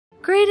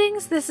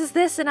Greetings, this is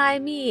This and I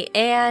Me,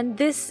 and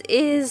this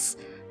is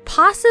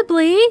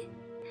possibly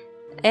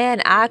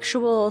an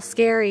actual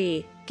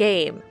scary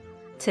game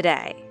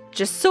today,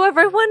 just so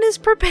everyone is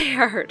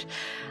prepared.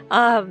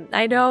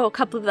 I know a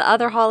couple of the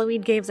other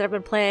Halloween games that I've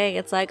been playing,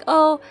 it's like,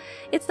 oh,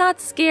 it's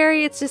not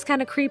scary, it's just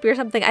kind of creepy or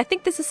something. I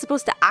think this is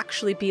supposed to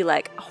actually be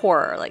like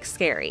horror, like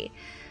scary.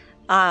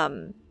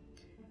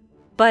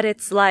 But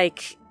it's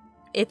like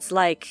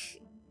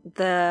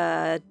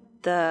the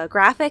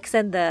graphics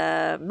and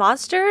the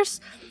monsters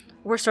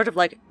were sort of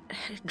like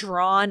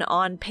drawn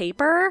on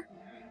paper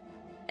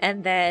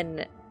and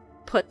then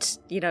put,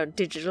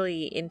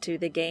 digitally into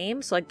the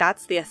game. So like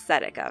that's the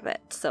aesthetic of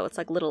it. So it's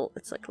like little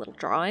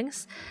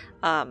drawings.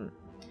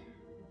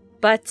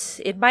 But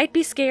it might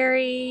be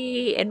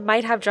scary. It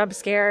might have jump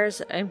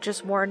scares. I'm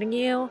just warning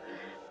you.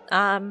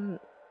 It's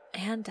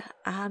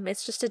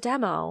just a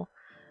demo.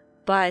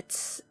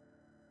 But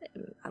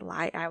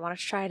I wanted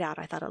to try it out.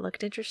 I thought it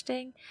looked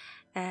interesting.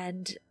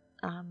 And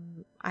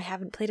I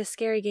haven't played a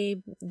scary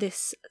game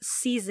this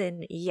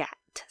season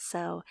yet.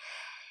 So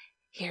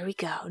here we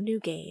go. New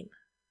game.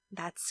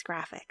 That's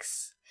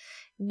graphics.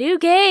 New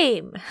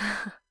game!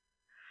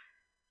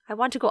 I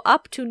want to go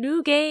up to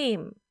new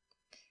game.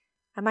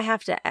 I might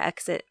have to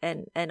exit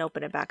and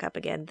open it back up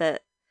again. The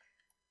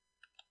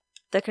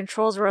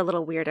controls were a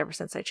little weird ever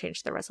since I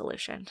changed the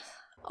resolution.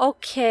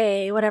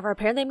 Okay, whatever.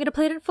 Apparently I'm going to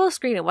play it in full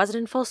screen. It wasn't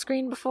in full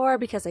screen before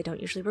because I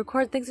don't usually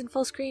record things in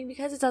full screen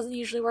because it doesn't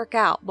usually work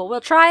out. But we'll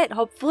try it.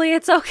 Hopefully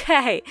it's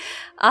okay.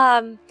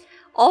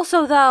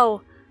 Also,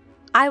 though,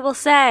 I will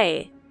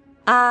say,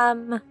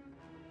 I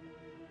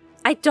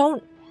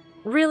don't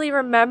really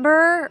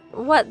remember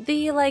what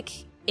the,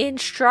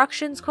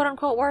 instructions,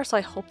 quote-unquote, were, so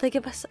I hope they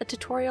give us a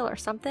tutorial or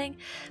something.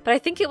 But I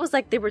think it was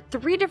there were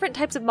 3 different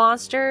types of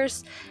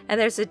monsters, and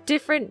there's a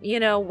different,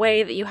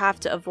 way that you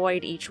have to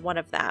avoid each one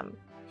of them.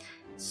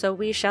 So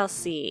we shall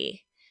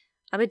see.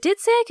 It did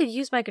say I could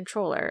use my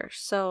controller,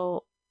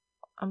 so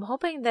I'm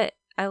hoping that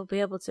I will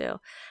be able to.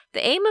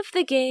 The aim of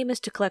the game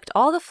is to collect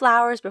all the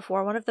flowers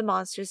before one of the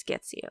monsters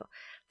gets you.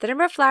 The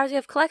number of flowers you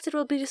have collected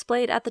will be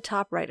displayed at the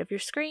top right of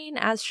your screen,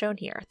 as shown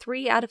here.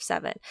 3 out of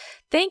 7.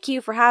 Thank you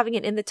for having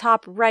it in the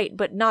top right,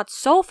 but not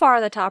so far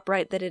in the top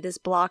right that it is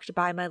blocked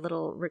by my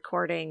little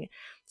recording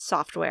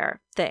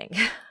software thing.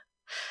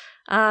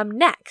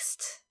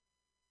 Next.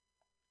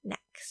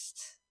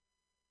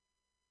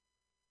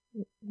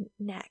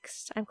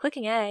 I'm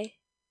clicking A.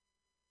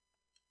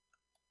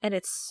 And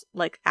it's,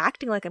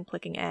 acting like I'm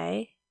clicking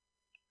A.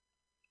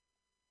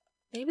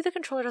 Maybe the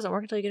controller doesn't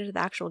work until you get into the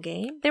actual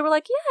game. They were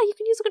like, yeah, you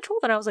can use a controller.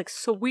 And I was like,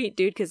 sweet,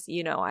 dude, because,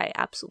 I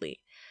absolutely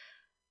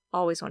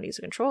always want to use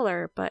a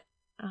controller. But,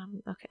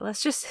 okay,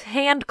 let's just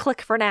hand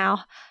click for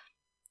now.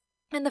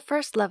 In the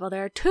first level,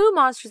 there are 2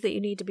 monsters that you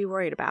need to be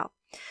worried about.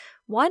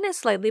 One is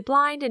slightly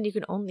blind and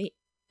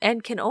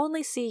can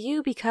only see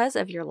you because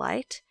of your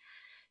light.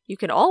 You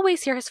can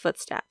always hear his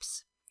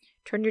footsteps.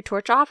 Turn your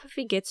torch off if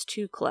he gets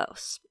too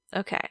close.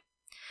 Okay.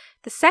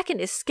 The second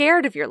is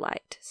scared of your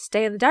light.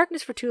 Stay in the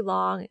darkness for too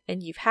long,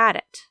 and you've had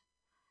it.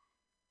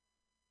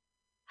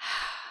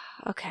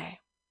 Okay.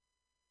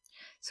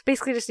 So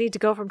basically just need to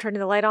go from turning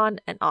the light on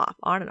and off,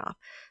 on and off.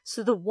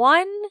 So the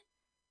one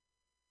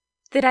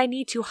that I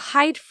need to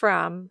hide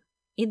from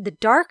in the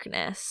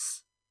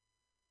darkness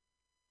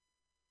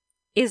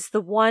is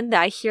the one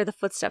that I hear the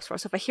footsteps for.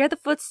 So if I hear the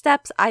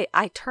footsteps,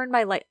 I turn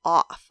my light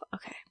off.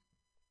 Okay.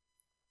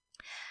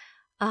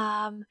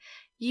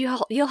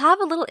 You'll have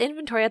a little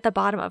inventory at the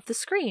bottom of the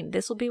screen.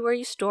 This will be where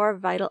you store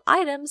vital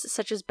items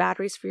such as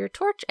batteries for your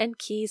torch and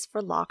keys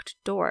for locked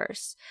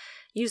doors.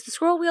 Use the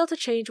scroll wheel to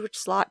change which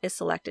slot is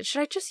selected.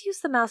 Should I just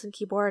use the mouse and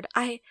keyboard?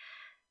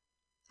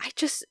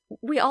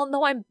 We all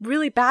know I'm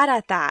really bad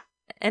at that.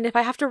 And if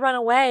I have to run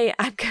away,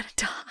 I'm gonna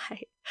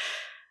die.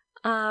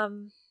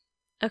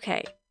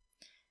 Okay.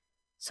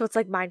 So it's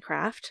like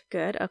Minecraft.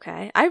 Good,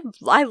 okay. I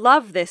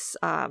love this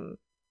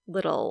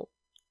little,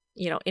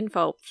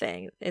 info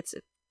thing. It's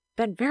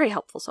been very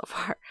helpful so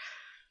far.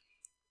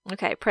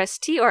 Okay, press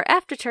T or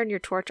F to turn your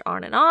torch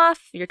on and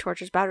off. Your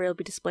torch's battery will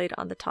be displayed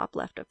on the top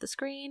left of the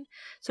screen.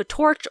 So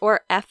torch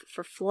or F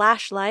for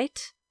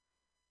flashlight.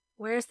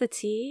 Where's the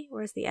T?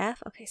 Where's the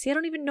F? Okay, see, I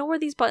don't even know where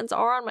these buttons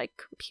are on my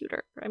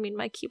computer.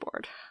 My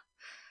keyboard.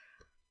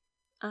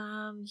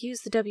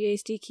 Use the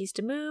WASD keys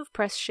to move.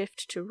 Press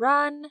Shift to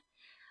run.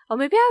 Oh,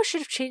 maybe I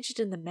should have changed it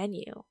in the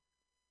menu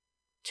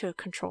to a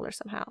controller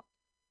somehow.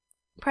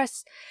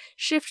 Press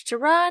Shift to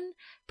run.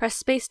 Press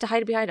space to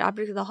hide behind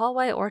objects in the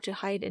hallway or to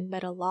hide in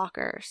metal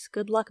lockers.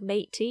 Good luck,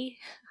 matey.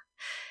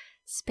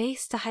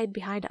 Space to hide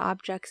behind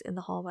objects in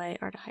the hallway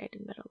or to hide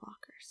in metal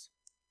lockers.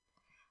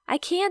 I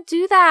can't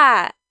do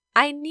that.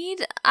 I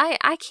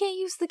can't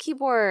use the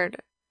keyboard.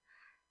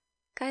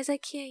 Guys, I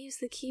can't use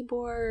the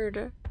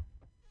keyboard.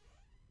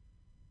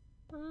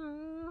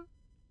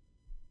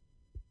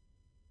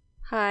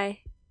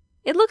 Hi.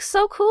 It looks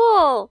so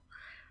cool.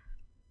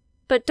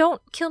 But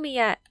don't kill me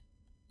yet.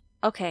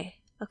 Okay.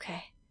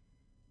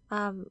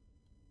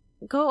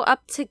 Go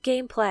up to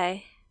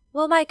gameplay.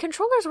 Well, my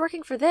controller's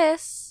working for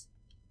this.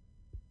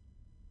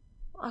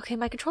 Okay,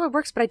 my controller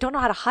works, but I don't know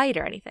how to hide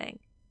or anything.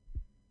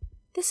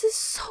 This is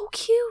so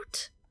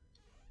cute.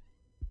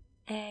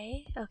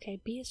 A. Okay,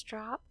 B is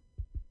drop.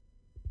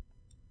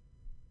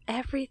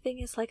 Everything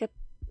is like a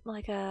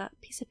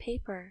piece of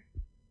paper.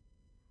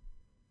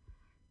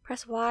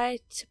 Press Y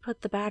to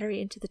put the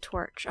battery into the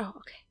torch. Oh,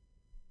 okay.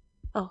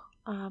 Oh,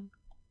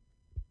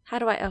 how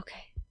do I,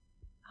 okay.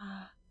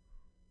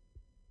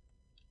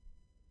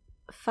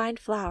 Find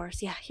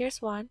flowers. Yeah,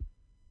 here's one.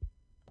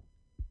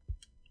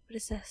 What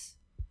is this?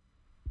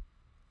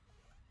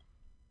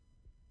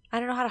 I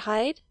don't know how to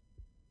hide.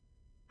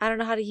 I don't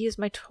know how to use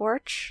my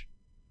torch.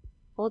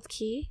 Hold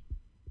key.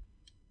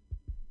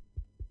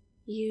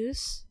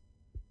 Use.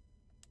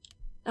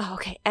 Oh,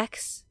 okay.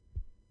 X.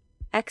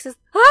 X is...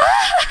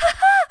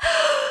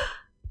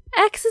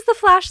 X is the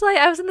flashlight.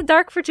 I was in the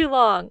dark for too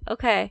long.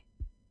 Okay.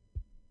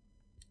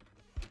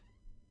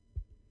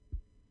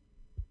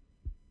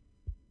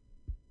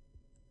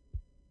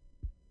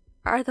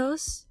 Are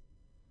those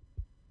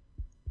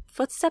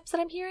footsteps that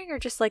I'm hearing, or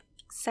just like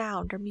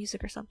sound or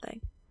music or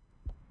something?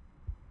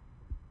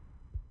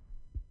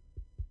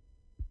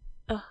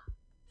 Oh.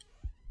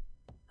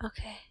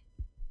 Okay.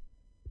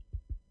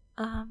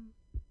 Oh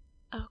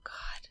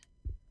God.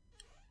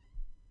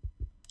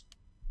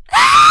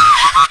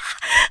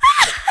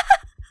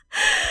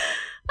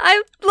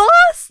 I'm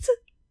lost!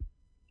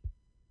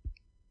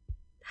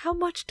 How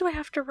much do I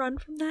have to run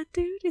from that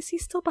dude? Is he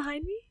still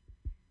behind me?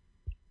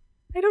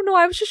 I don't know.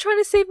 I was just trying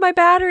to save my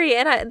battery,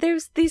 and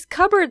there's these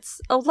cupboards,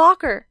 a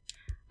locker.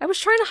 I was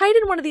trying to hide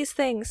in one of these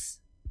things.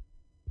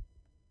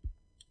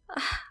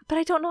 But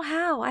I don't know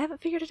how. I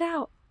haven't figured it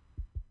out.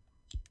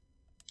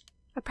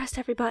 I pressed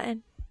every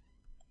button.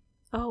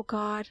 Oh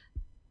God.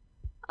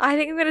 I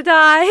think I'm gonna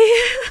die.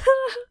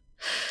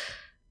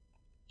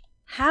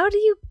 How do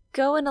you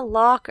go in a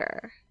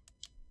locker?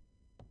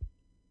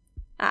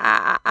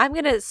 I'm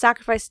gonna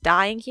sacrifice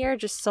dying here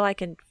just so I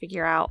can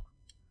figure out.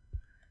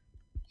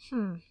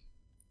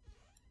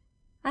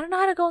 I don't know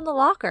how to go in the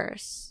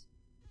lockers.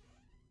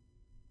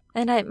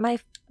 And my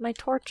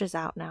torch is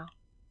out now.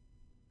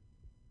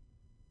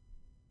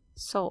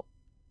 So,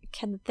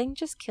 can the thing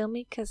just kill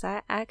me? Because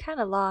I kind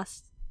of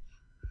lost.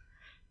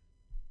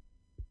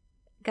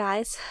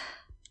 Guys.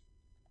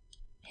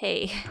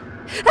 Hey.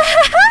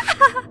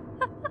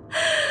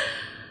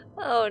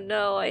 Oh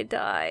no, I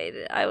died.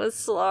 I was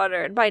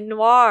slaughtered by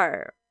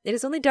Noir. It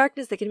is only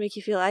darkness that can make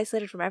you feel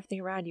isolated from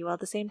everything around you, while at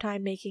the same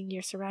time making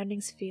your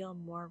surroundings feel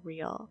more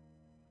real.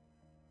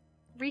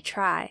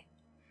 Retry.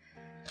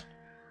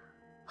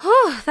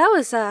 Oh, that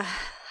was a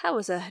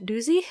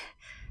doozy.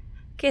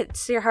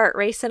 Gets your heart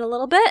racing a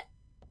little bit.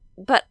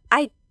 But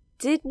I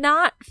did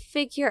not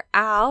figure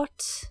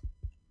out...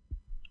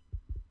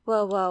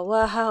 Whoa, whoa,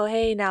 whoa,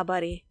 hey now,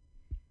 buddy.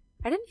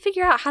 I didn't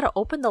figure out how to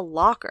open the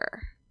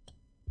locker.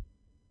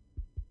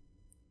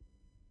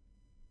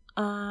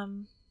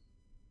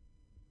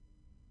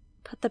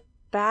 Put the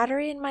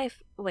battery in my...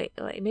 Wait,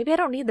 maybe I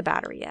don't need the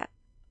battery yet.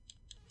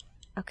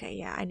 Okay,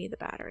 yeah, I need the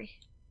battery.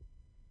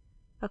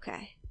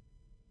 Okay.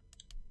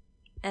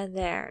 And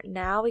there.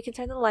 Now we can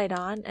turn the light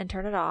on and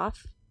turn it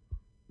off.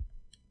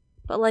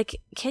 But, like,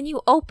 can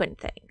you open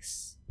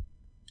things?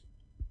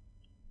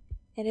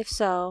 And if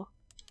so,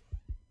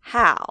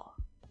 how?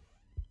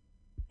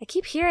 I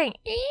keep hearing,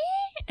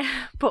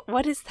 but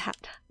what is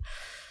that?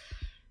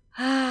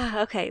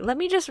 Okay, let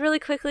me just really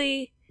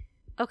quickly...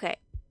 Okay,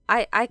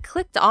 I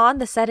clicked on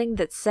the setting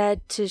that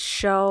said to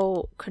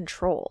show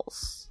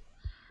controls.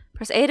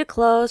 Press A to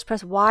close,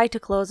 press Y to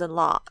close and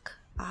lock.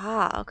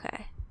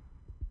 Okay.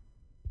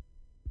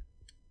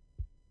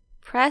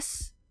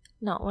 Press...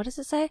 No, what does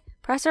it say?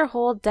 Press or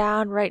hold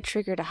down right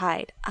trigger to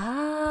hide.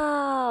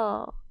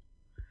 Oh,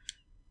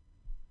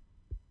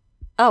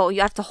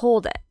 you have to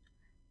hold it.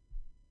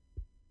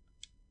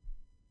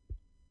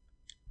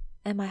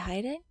 Am I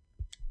hiding?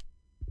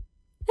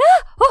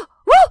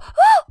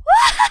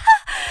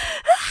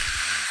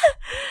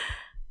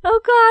 Oh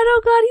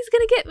God, he's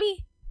gonna get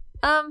me.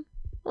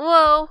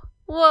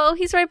 Whoa,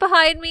 he's right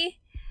behind me.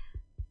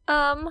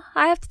 I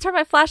have to turn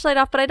my flashlight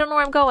off, but I don't know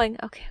where I'm going.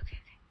 Okay. If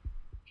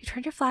you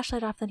turn your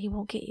flashlight off, then he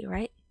won't get you,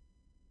 right?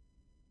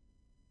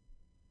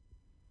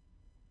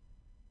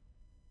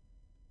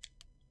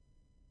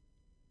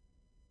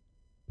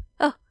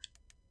 Oh.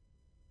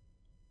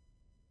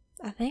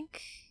 I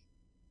think...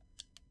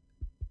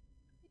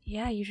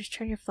 Yeah, you just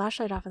turn your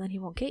flashlight off and then he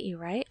won't get you,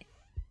 right?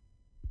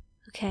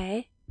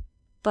 Okay.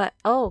 But,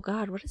 oh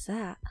God, what is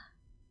that?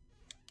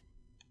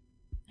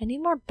 I need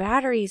more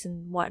batteries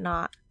and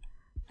whatnot.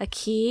 A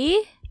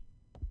key?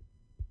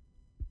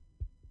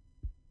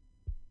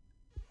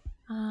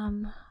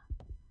 A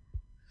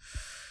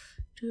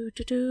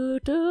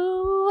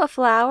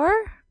flower?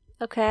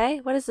 Okay,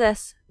 what is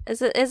this?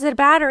 Is it a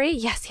battery?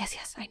 Yes,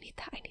 I need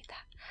that.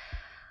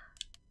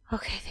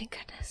 Okay, thank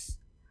goodness.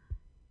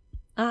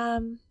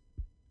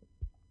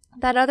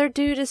 That other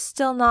dude is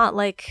still not,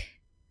 like,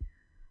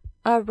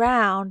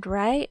 around,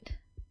 right?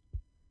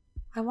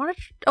 I want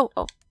to...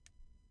 Oh.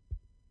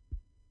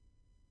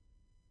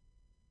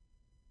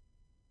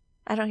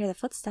 I don't hear the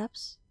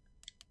footsteps.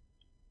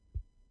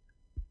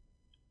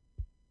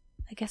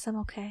 I guess I'm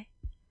okay.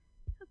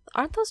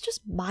 Aren't those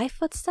just my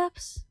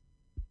footsteps?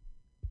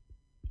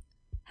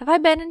 Have I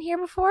been in here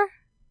before?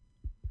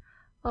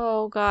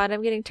 Oh god,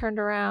 I'm getting turned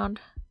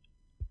around.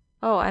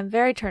 Oh, I'm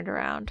very turned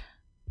around.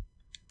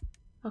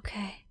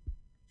 Okay.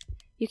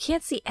 You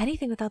can't see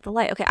anything without the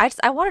light. Okay,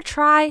 I want to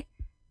try...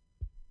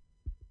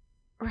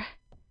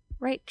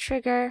 Right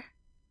trigger.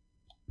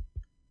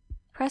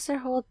 Press or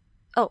hold...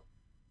 Oh.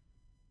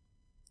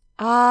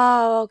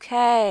 Oh,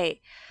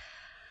 okay.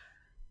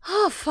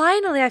 Oh,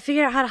 finally I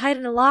figured out how to hide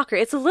in a locker.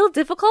 It's a little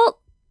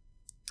difficult.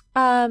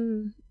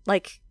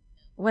 Like,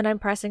 when I'm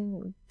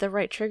pressing the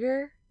right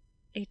trigger,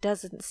 it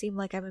doesn't seem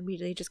like I'm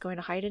immediately just going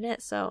to hide in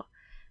it, so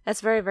that's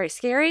very, very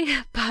scary,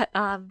 but,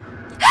 that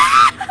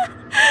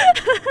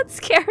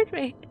scared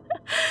me.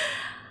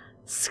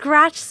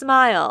 Scratch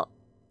smile.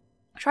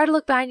 Try to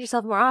look behind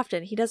yourself more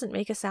often. He doesn't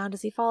make a sound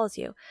as he follows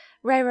you.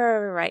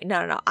 Right.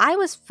 No. I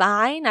was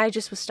fine. I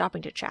just was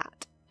stopping to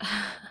chat.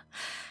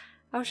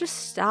 I was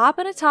just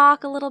stopping to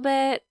talk a little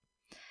bit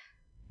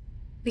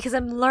because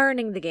I'm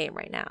learning the game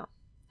right now.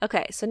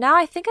 Okay, so now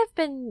I think I've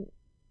been,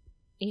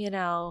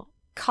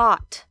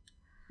 caught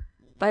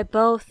by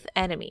both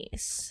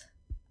enemies.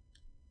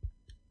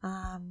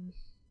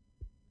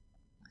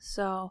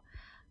 So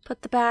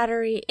put the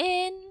battery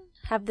in,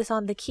 have this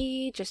on the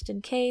key just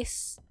in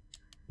case.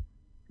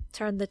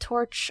 Turn the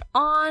torch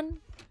on.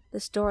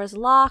 This door is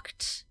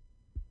locked.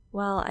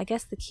 Well, I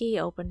guess the key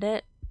opened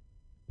it.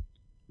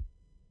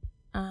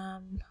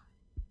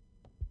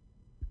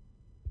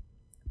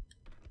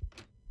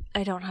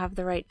 I don't have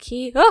the right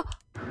key.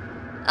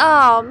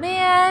 Oh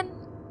man.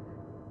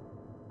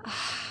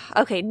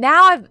 Okay,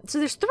 now so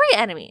there's 3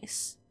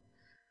 enemies.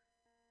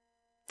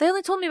 They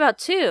only told me about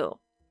 2.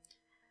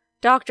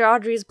 Dr.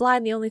 Audrey is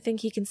blind. The only thing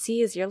he can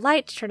see is your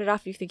light. Turn it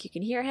off if you think you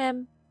can hear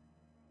him.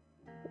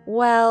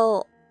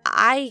 Well,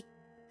 I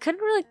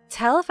couldn't really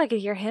tell if I could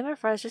hear him or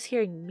if I was just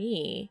hearing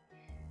me.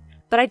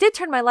 But I did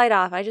turn my light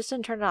off. I just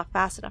didn't turn it off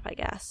fast enough, I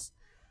guess.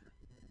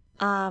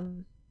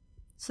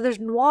 So there's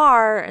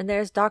Noir, and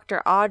there's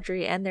Dr.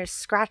 Audrey, and there's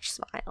Scratch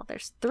Smile.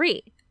 There's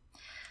 3.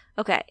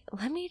 Okay,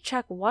 let me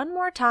check one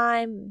more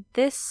time.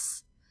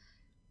 This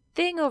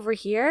thing over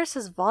here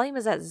says volume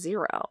is at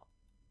 0.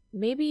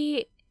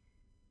 Maybe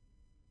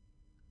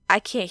I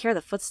can't hear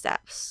the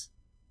footsteps.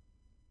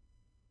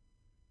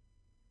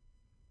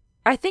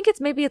 I think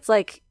maybe it's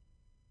like,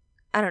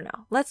 I don't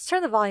know. Let's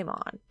turn the volume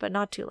on, but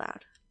not too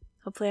loud.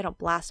 Hopefully I don't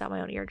blast out my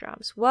own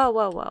eardrums. Whoa.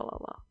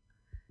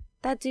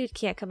 That dude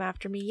can't come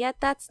after me yet.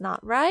 That's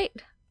not right.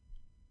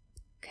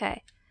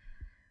 Okay.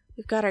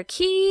 We've got our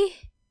key.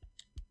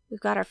 We've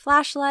got our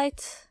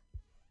flashlight.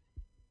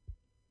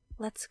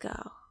 Let's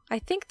go. I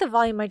think the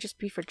volume might just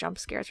be for jump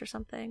scares or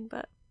something,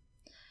 but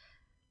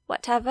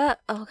whatever.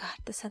 Oh god,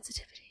 the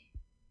sensitivity.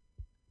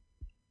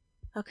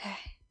 Okay.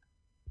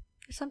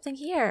 There's something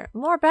here.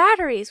 More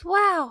batteries.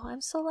 Wow, I'm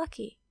so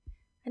lucky.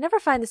 I never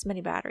find this many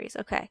batteries.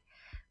 Okay.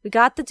 We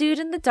got the dude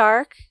in the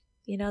dark.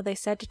 They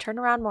said to turn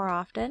around more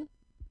often.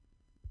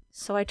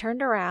 So I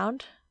turned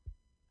around.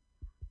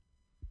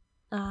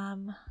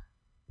 And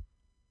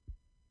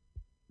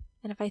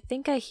if I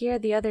think I hear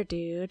the other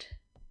dude...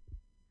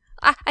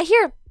 I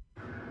hear him!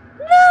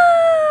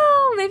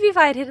 No! Maybe if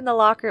I had hidden the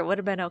locker, it would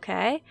have been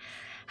okay.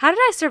 How did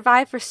I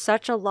survive for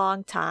such a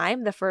long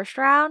time the first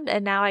round,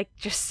 and now I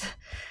just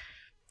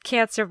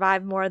can't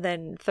survive more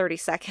than 30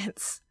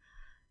 seconds?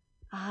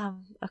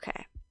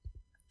 Okay.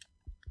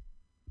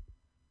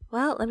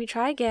 Well, let me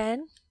try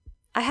again.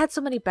 I had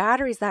so many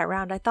batteries that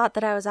round, I thought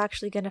that I was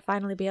actually going to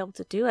finally be able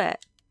to do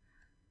it.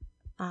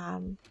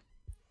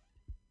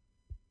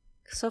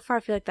 So far, I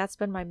feel like that's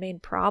been my main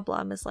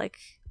problem, is like,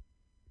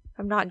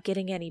 I'm not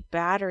getting any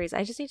batteries.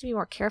 I just need to be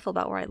more careful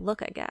about where I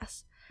look, I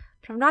guess.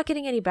 But if I'm not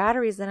getting any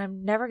batteries, then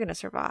I'm never going to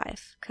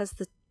survive, because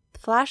the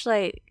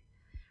flashlight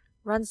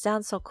runs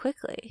down so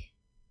quickly.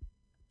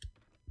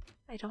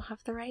 I don't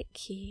have the right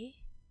key.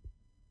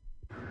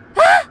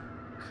 Ah!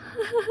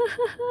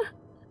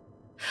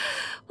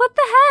 What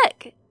the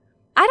heck?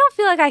 I don't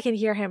feel like I can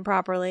hear him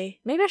properly.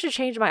 Maybe I should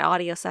change my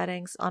audio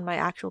settings on my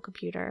actual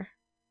computer.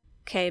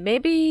 Okay,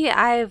 maybe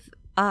I've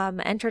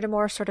entered a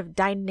more sort of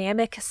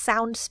dynamic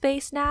sound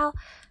space now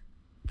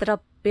that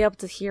I'll be able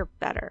to hear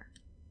better.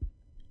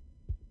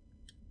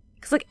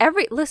 Because like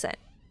listen.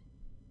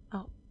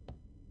 Oh.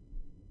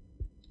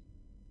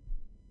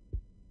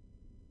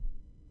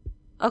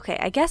 Okay,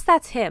 I guess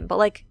that's him, but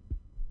like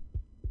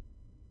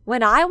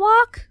when I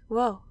walk,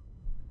 whoa.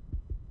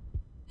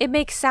 It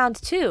makes sound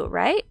too,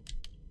 right?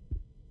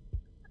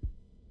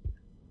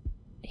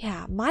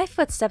 Yeah, my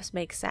footsteps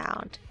make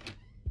sound.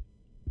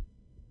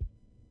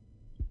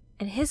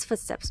 And his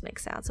footsteps make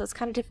sound, so it's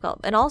kind of difficult.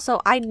 And also,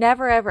 I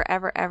never,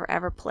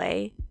 ever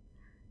play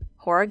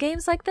horror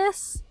games like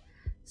this.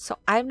 So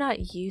I'm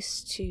not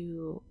used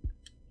to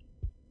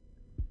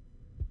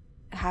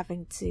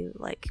having to,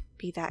 like,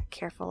 be that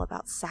careful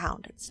about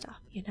sound and stuff,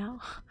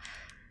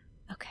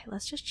 Okay,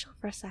 let's just chill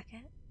for a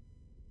second.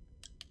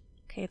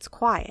 Okay, it's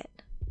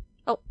quiet.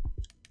 Oh.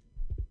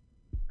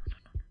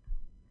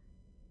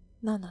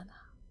 No.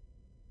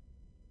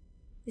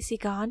 Is he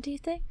gone, do you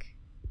think?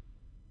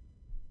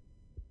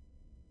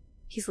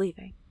 He's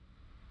leaving.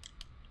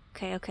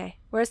 Okay, okay.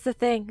 Where's the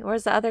thing?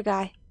 Where's the other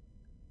guy?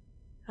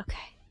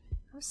 Okay.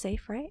 I'm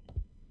safe, right?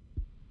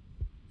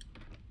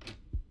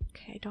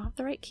 Okay, I don't have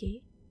the right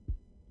key.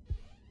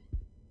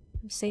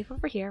 I'm safe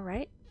over here,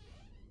 right?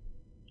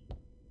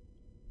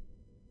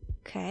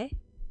 Okay.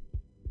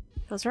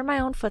 Those are my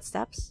own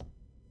footsteps.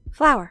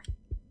 Flower.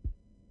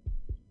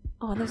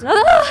 Oh, there's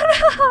another. Oh,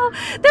 no!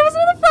 There was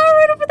another flower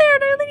right over there,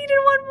 and I only needed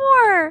one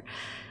more.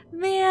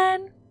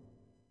 Man.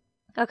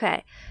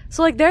 Okay.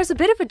 So, like, there's a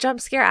bit of a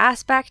jump scare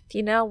aspect,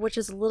 you know, which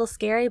is a little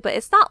scary, but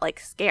it's not, like,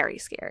 scary,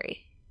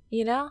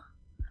 you know?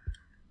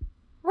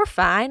 We're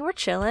fine. We're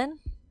chilling.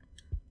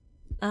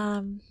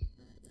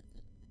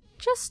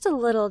 Just a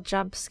little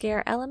jump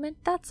scare element,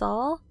 that's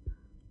all.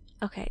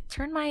 Okay,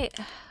 turn my...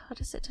 What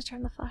is it to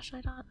turn the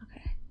flashlight on?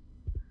 Okay.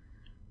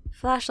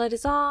 Flashlight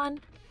is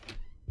on.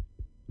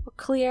 We're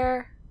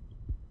clear.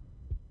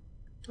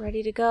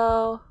 Ready to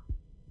go.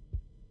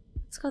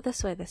 Let's go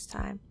this way this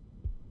time.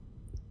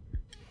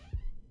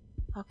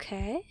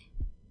 Okay.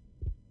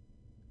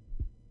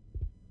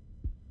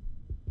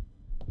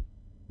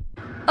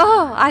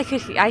 Oh, I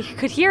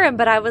could hear him,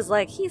 but I was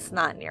like, he's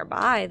not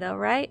nearby though,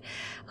 right?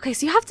 Okay,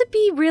 so you have to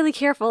be really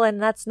careful,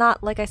 and that's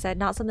not, like I said,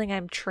 not something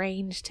I'm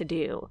trained to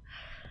do.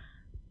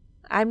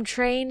 I'm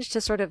trained to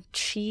sort of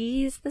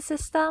cheese the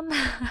system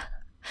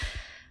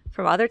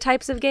from other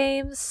types of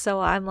games,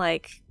 so I'm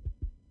like,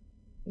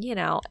 you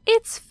know,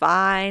 it's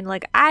fine.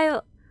 Like,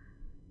 I'll,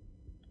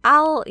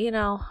 you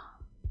know,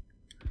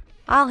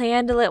 I'll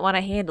handle it when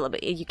I handle it,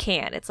 but you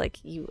can't. It's like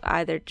he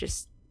either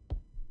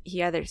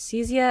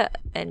sees you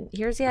and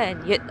hears you,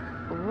 and you...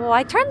 Oh,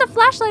 I turned the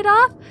flashlight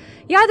off!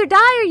 You either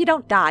die or you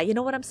don't die. You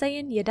know what I'm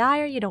saying? You die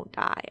or you don't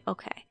die.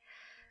 Okay.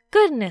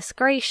 Goodness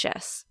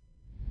gracious.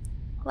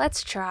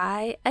 Let's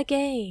try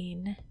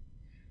again.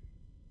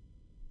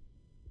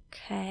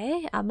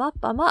 Okay, I'm up,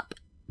 I'm up.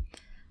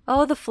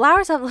 Oh, the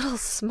flowers have little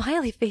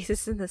smiley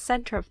faces in the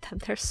center of them.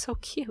 They're so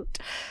cute.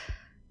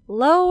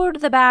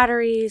 Load the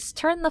batteries,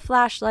 turn the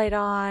flashlight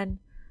on,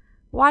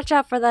 watch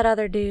out for that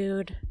other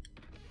dude,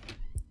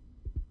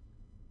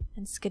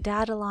 and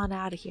skedaddle on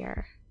out of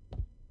here.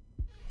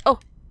 Oh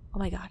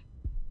my god.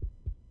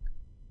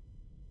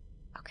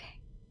 Okay.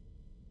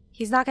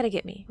 He's not gonna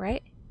get me,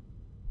 right?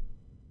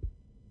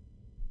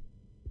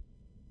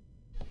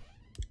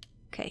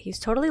 Okay, he's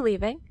totally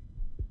leaving.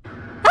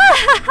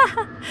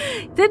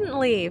 Didn't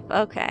leave.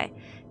 Okay.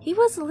 He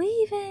was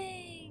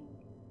leaving.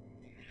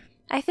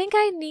 I think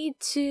I need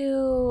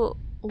to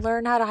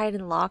learn how to hide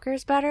in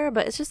lockers better,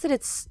 but it's just that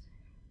it's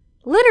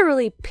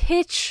literally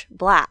pitch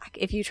black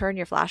if you turn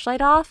your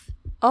flashlight off.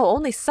 Oh,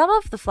 only some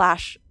of the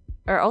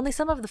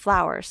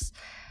flowers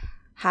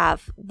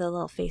have the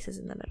little faces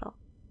in the middle.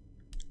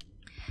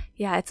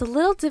 Yeah, it's a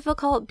little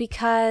difficult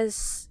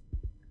because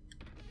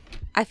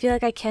I feel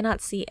like I cannot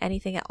see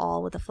anything at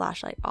all with the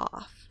flashlight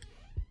off.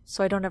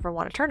 So I don't ever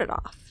want to turn it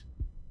off.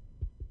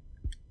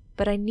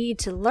 But I need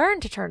to learn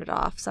to turn it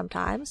off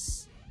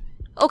sometimes.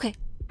 Okay.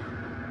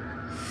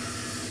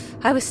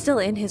 I was still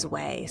in his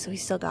way, so he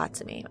still got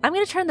to me. I'm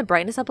going to turn the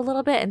brightness up a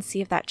little bit and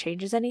see if that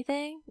changes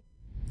anything.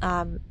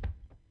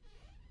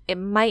 It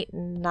might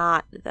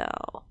not,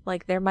 though.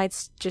 Like, there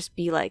might just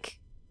be, like,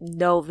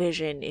 no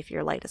vision if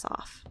your light is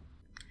off.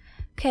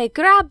 Okay,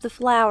 grab the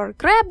flower,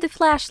 grab the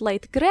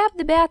flashlight, grab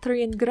the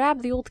battery, and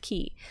grab the old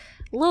key.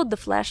 Load the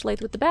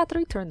flashlight with the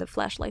battery, turn the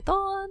flashlight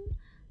on,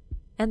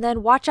 and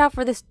then watch out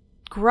for this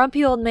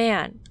grumpy old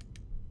man.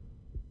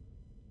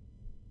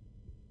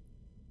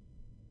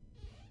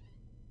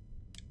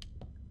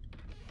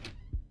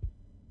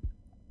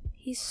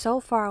 He's so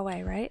far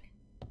away, right?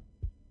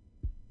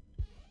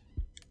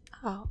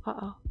 Oh,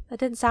 uh-oh. That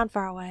didn't sound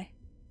far away.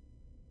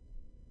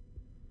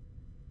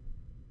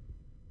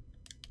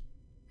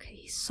 Okay,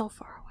 he's so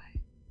far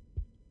away.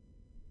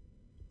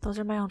 Those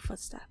are my own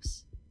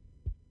footsteps.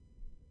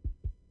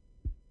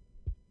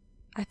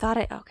 I thought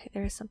okay,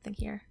 there is something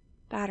here.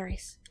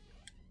 Batteries.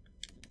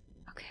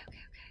 Okay.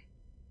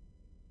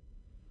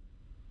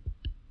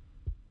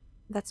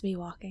 That's me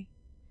walking.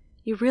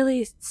 You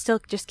really still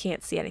just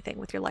can't see anything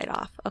with your light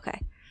off.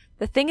 Okay.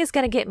 The thing is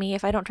gonna get me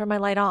if I don't turn my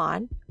light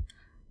on.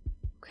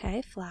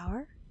 Okay,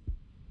 flower.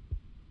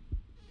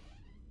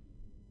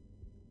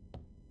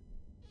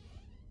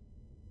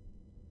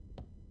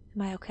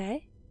 Am I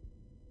okay?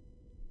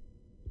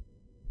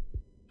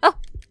 Oh!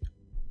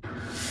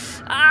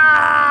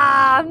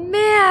 Ah,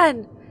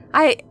 man!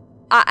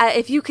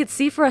 If you could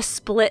see for a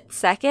split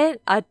second,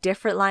 a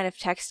different line of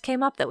text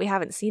came up that we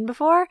haven't seen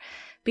before,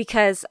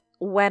 because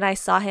when I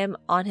saw him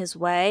on his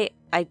way,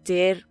 I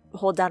did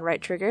hold down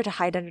right trigger to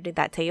hide underneath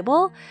that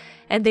table,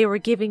 and they were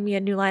giving me a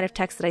new line of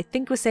text that I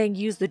think was saying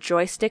use the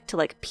joystick to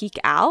like peek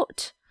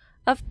out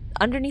of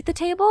underneath the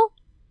table,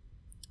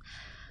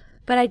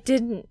 but I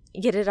didn't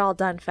get it all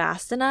done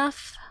fast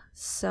enough.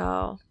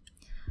 So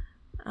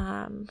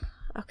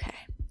okay,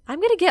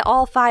 I'm gonna get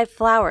all 5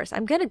 flowers.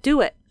 I'm gonna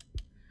do it.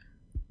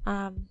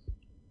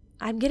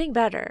 I'm getting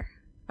better.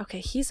 Okay,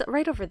 he's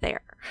right over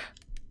there.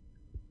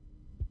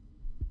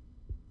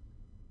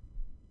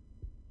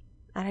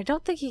 And I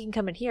don't think he can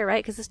come in here,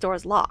 right? Because this door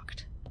is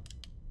locked.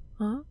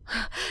 Huh?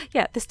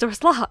 Yeah, this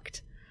door's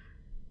locked.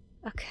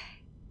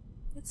 Okay.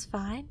 It's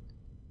fine.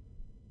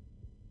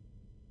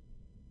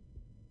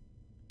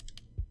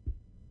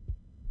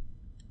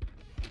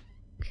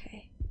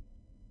 Okay.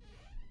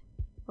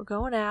 We're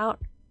going out.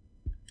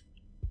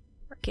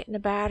 We're getting a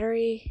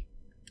battery.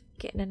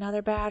 Getting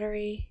another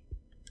battery.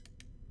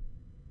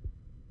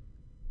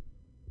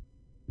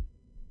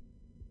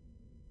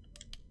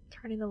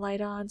 Turning the light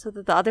on so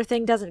that the other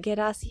thing doesn't get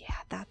us. Yeah,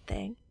 that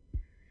thing.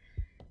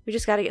 We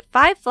just gotta get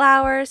 5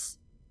 flowers,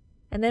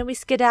 and then we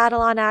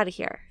skedaddle on out of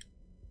here.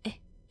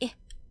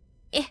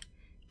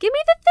 Give me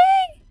the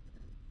thing!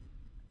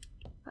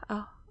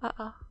 Uh-oh,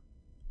 uh-oh.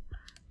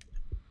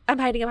 I'm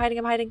hiding. I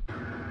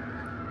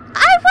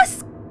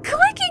was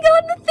clicking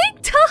on the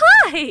thing to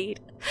hide!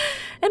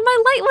 And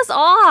my light was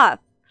off!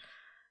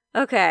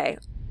 Okay.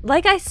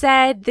 Like I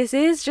said, this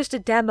is just a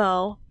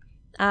demo.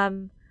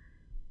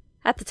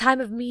 At the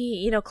time of me,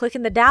 you know,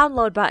 clicking the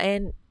download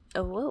button,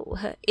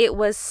 it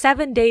was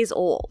 7 days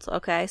old,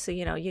 okay? So,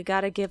 you know, you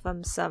gotta give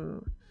them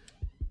some...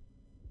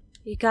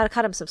 You gotta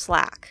cut them some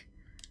slack.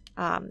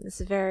 It's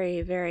a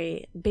very,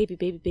 very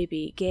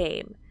baby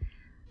game.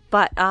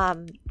 But,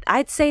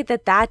 I'd say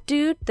that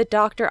dude, the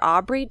Dr.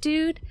 Aubrey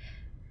dude,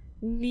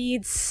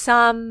 needs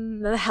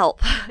some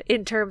help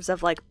in terms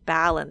of, like,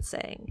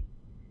 balancing.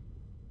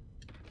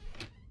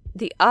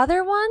 The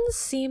other ones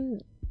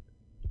seem...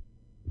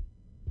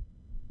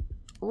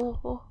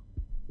 Oh.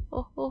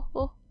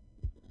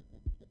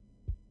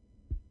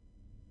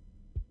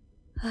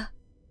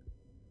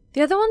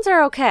 The other ones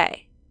are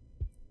okay.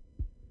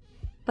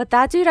 But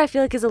that dude I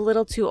feel like is a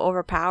little too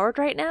overpowered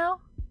right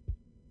now.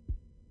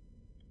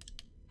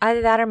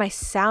 Either that or my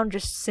sound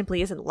just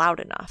simply isn't loud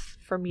enough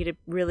for me to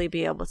really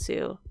be able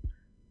to,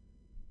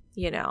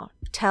 you know,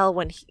 tell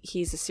when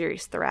he's a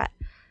serious threat.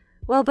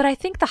 Well, but I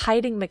think the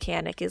hiding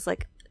mechanic is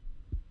like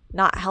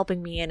not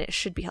helping me and it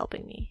should be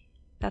helping me.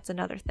 That's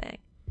another thing.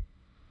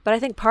 But I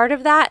think part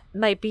of that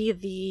might be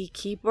the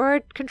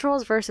keyboard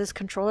controls versus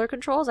controller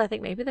controls. I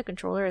think maybe the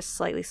controller is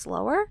slightly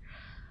slower.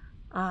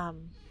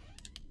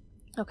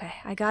 Okay,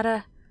 I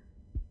gotta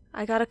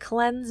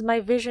cleanse my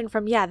vision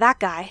from, yeah, that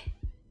guy.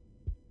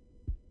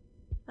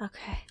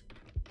 Okay.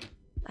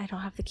 I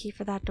don't have the key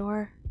for that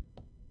door.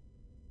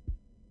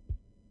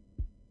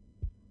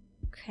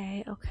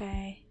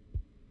 Okay.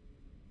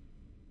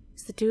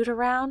 Is the dude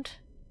around?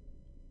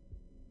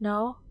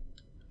 No?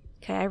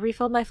 Okay, I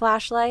refilled my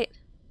flashlight.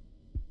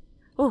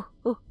 Ooh,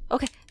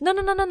 okay. No.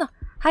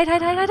 Hide.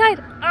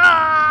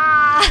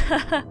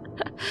 Ah!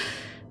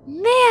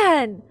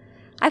 Man!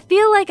 I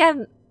feel like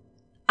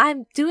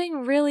I'm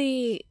doing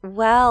really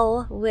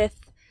well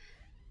with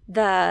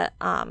the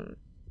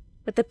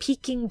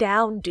peeking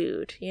down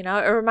dude, you know?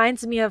 It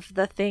reminds me of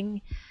the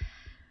thing.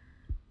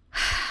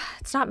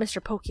 It's not Mr.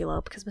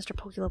 Pokelope, because Mr.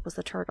 Pokelope was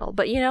the turtle.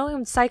 But, you know,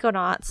 in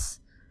Psychonauts,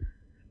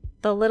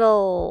 the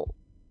little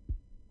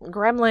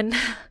gremlin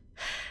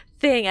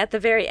thing at the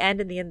very end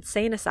in the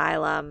insane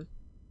asylum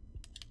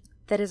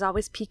that is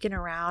always peeking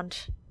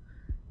around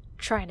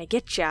trying to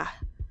get ya.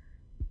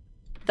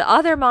 The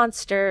other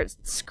monster,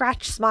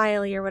 Scratch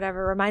Smiley or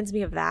whatever, reminds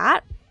me of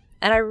that.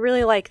 And I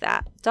really like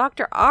that.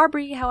 Dr.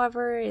 Aubrey,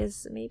 however,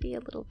 is maybe a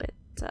little bit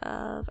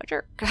of a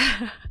jerk.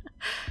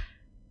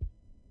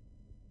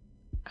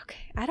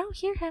 Okay, I don't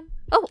hear him.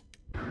 Oh!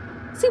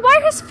 See, why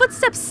are his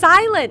footsteps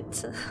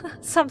silent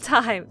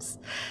sometimes?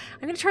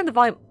 I'm going to turn the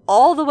volume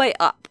all the way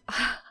up.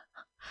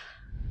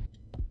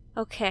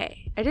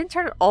 Okay, I didn't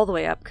turn it all the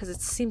way up because it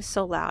seems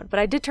so loud, but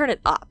I did turn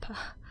it up.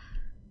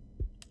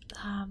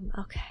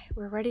 Okay,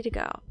 we're ready to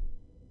go.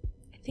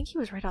 I think he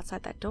was right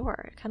outside that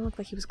door. It kind of looked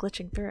like he was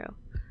glitching through.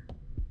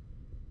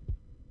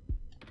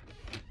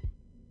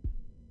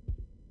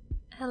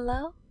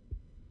 Hello?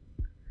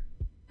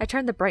 I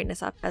turned the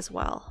brightness up as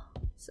well.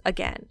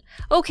 Again.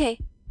 Okay.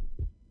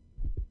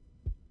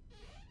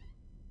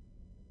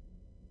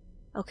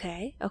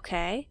 Okay.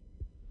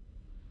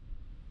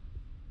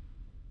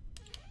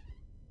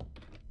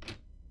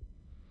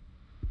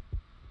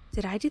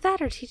 Did I do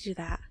that or did he do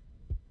that?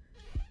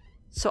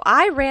 So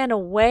I ran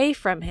away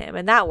from him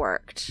and that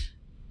worked.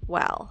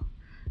 Well,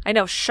 I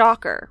know,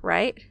 shocker,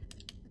 right?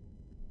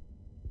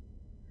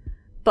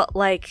 But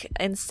like,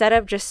 instead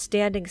of just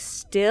standing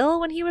still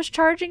when he was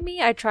charging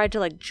me, I tried to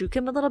like juke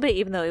him a little bit,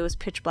 even though it was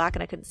pitch black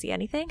and I couldn't see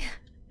anything.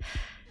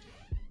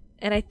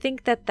 And I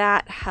think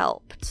that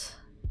helped.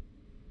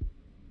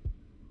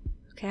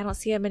 Okay, I don't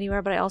see him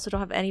anywhere, but I also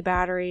don't have any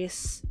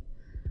batteries.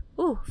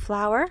 Ooh,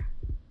 flower.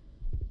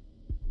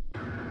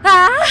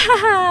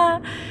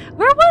 Ah!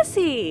 Where was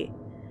he?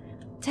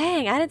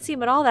 Dang, I didn't see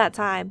him at all that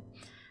time.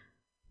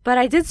 But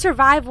I did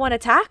survive one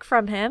attack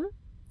from him,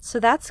 so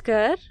that's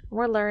good.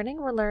 We're learning.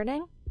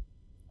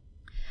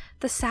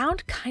 The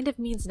sound kind of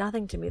means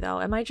nothing to me,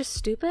 though. Am I just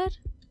stupid?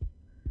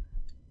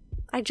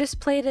 I just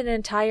played an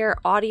entire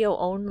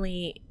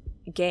audio-only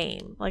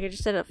game. Like, I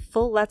just did a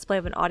full Let's Play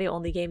of an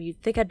audio-only game.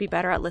 You'd think I'd be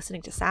better at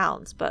listening to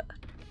sounds, but...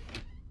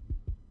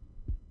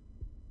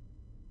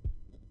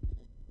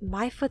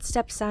 my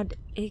footsteps sound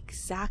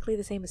exactly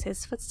the same as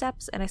his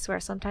footsteps, and I swear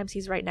sometimes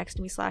he's right next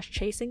to me /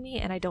 chasing me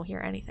and I don't hear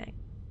anything.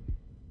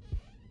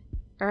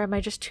 Or am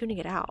I just tuning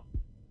it out?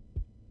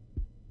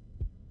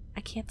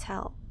 I can't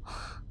tell.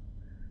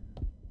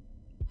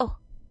 Oh.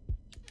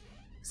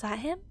 Is that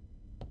him?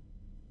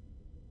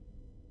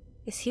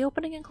 Is he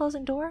opening and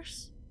closing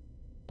doors?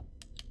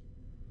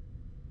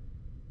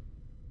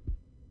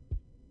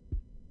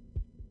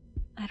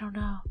 I don't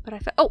know, but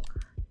oh!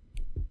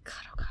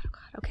 God, oh God, oh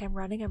God. Okay, I'm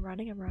running.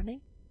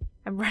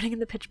 I'm running in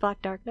the pitch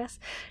black darkness.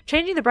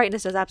 Changing the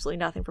brightness does absolutely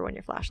nothing for when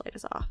your flashlight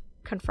is off.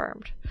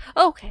 Confirmed.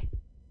 Oh, okay.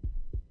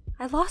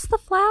 I lost the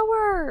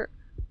flower!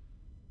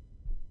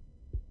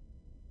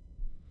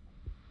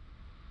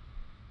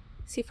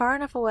 Is he far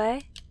enough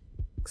away?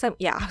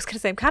 Yeah, I was gonna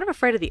say, I'm kind of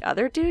afraid of the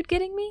other dude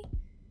getting me.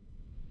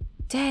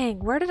 Dang,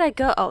 where did I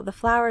go? Oh, the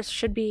flowers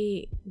should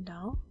be...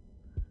 No?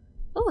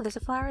 Oh, there's a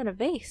flower in a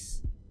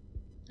vase.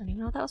 I didn't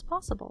even know that was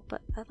possible,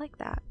 but I like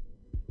that.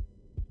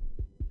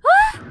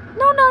 Ah!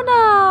 No, no,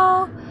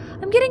 no!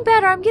 I'm getting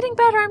better, I'm getting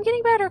better, I'm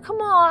getting better.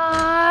 Come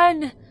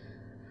on!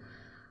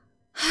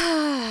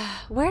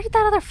 Where did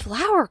that other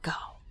flower go?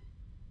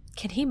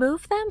 Can he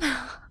move them?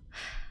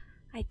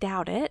 I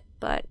doubt it,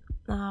 but,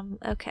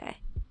 okay.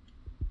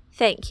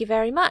 Thank you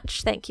very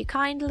much. Thank you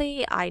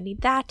kindly. I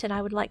need that, and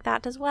I would like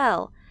that as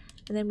well.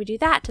 And then we do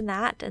that, and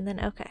then,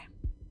 okay.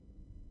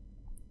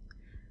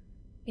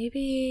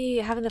 Maybe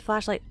having the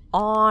flashlight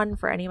on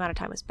for any amount of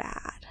time is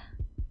bad.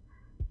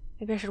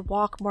 Maybe I should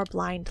walk more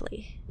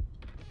blindly.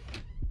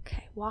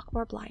 Okay, walk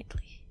more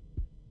blindly.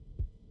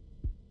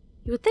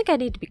 You would think I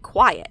need to be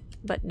quiet,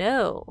 but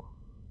no.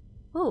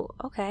 Oh,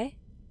 okay.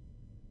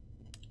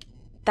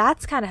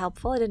 That's kind of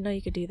helpful. I didn't know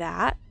you could do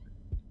that.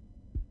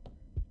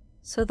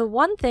 So the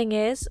one thing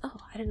is... Oh,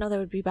 I didn't know there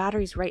would be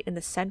batteries right in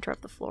the center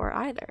of the floor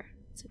either.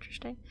 That's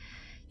interesting.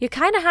 You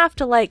kind of have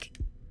to, like,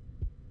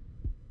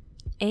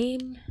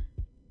 aim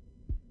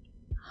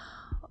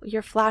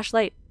your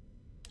flashlight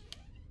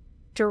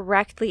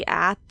directly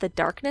at the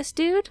darkness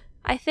dude,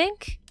 I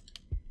think,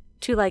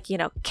 to, like, you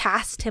know,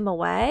 cast him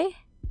away,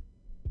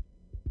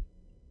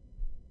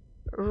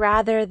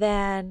 rather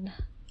than...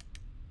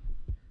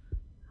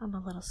 I'm a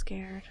little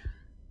scared.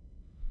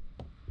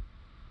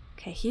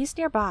 Okay, he's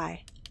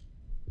nearby.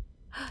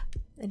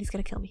 And he's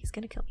gonna kill me, he's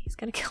gonna kill me, he's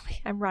gonna kill me.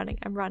 I'm running,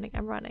 I'm running,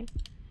 I'm running.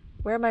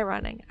 Where am I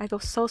running? I go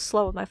so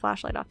slow with my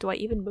flashlight off. Do I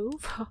even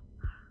move?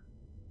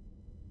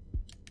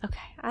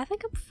 Okay, I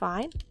think I'm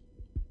fine.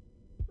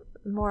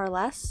 More or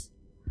less.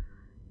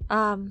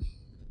 Oh,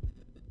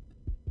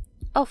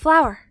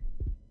 flower.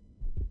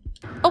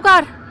 Oh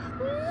God!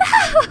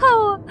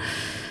 No!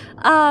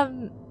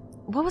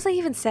 What was I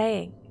even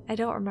saying? I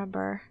don't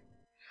remember.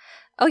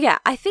 Oh yeah,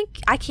 I think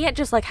I can't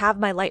just like have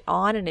my light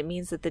on and it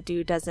means that the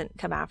dude doesn't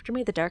come after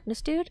me, the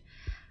darkness dude.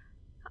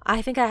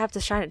 I think I have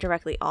to shine it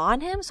directly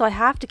on him, so I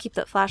have to keep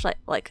the flashlight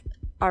like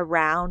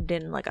around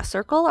in like a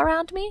circle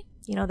around me.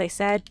 You know, they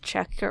said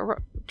check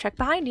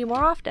behind you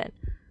more often.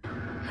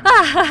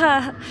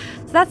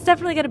 So that's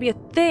definitely going to be a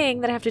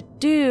thing that I have to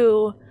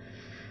do.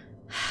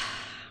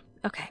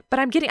 Okay, but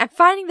I'm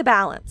finding the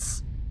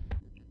balance.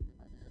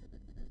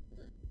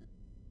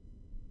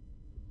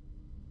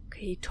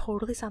 Okay, he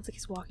totally sounds like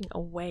he's walking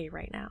away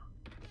right now.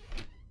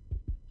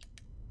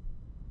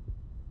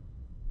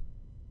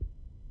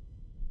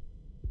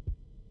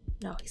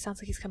 No, he sounds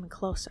like he's coming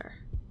closer.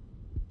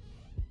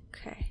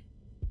 Okay.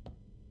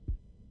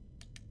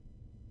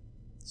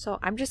 So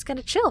I'm just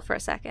gonna chill for a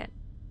second.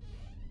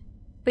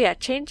 But yeah,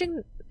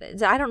 changing...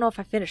 I don't know if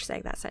I finished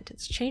saying that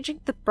sentence. Changing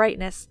the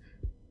brightness...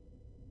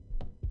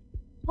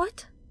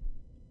 What?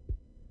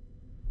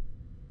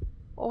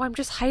 Oh, I'm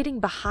just hiding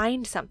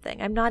behind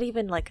something. I'm not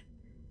even, like...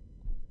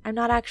 I'm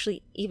not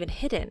actually even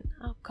hidden.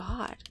 Oh,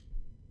 God.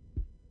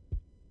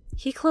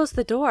 He closed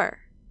the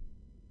door.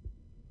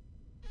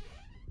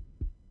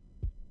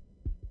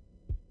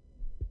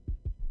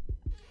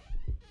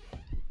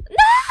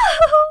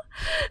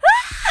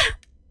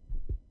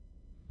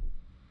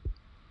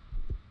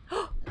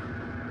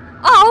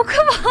 Oh,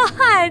 come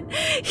on!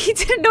 He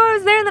didn't know I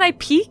was there and then I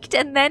peeked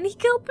and then he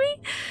killed me?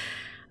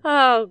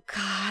 Oh,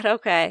 God,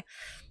 okay.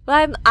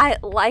 Well,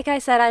 like I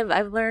said,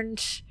 I've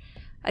learned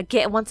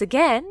once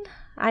again.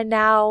 I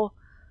now,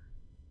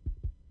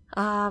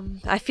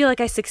 I feel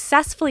like I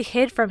successfully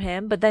hid from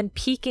him, but then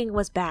peeking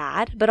was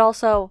bad. But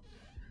also,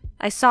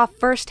 I saw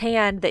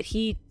firsthand that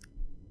he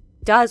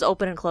does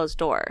open and close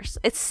doors.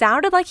 It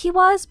sounded like he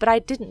was, but I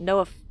didn't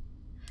know if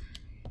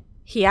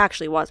he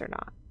actually was or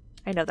not.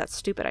 I know that's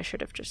stupid. I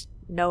should have just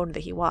known that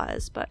he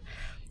was, but...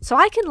 So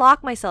I can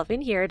lock myself in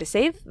here to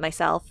save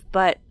myself,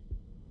 but...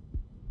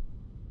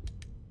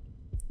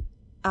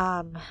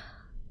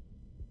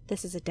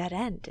 This is a dead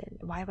end,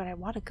 and why would I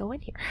want to go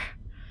in here?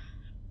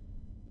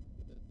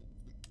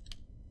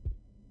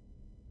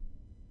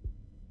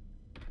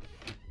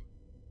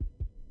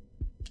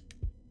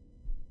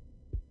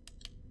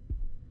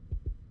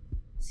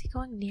 Is he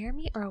going near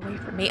me or away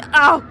from me?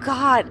 Oh,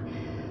 God!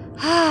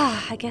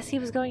 I guess he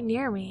was going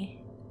near me.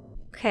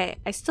 Okay,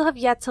 I still have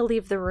yet to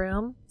leave the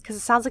room, because it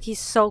sounds like he's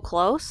so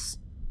close.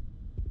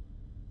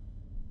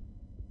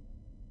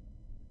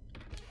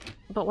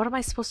 But what am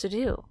I supposed to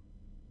do?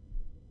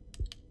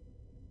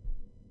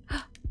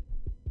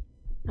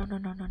 No, no,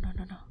 no, no, no,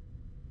 no, no.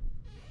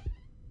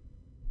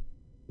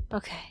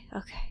 Okay,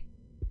 okay.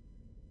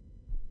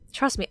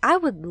 Trust me, I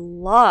would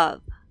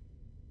love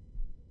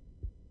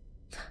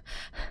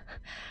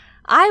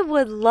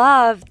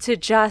to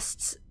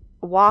just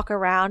walk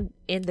around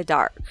in the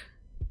dark.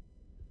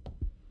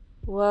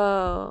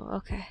 Whoa,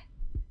 okay.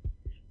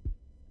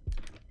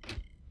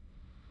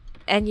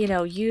 And, you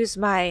know, use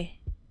my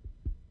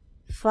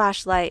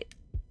flashlight.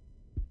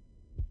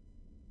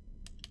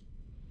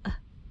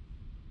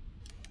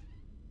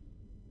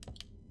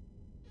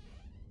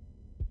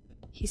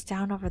 He's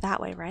down over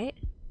that way, right?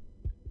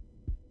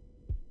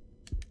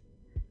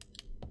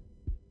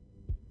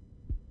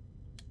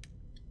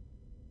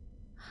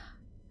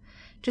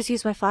 Just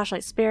use my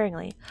flashlight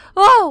sparingly.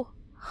 Oh!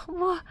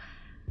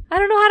 I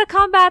don't know how to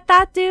combat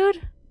that,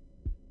 dude.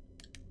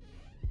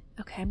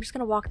 Okay, I'm just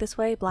gonna walk this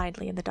way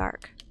blindly in the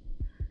dark.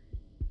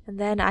 And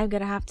then I'm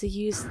gonna have to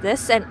use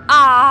this and...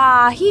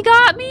 Ah! He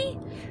got me?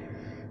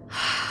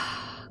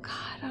 Oh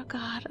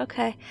God,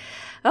 okay.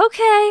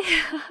 Okay.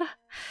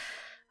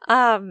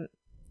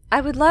 I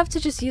would love to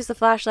just use the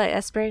flashlight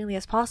as sparingly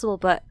as possible,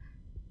 but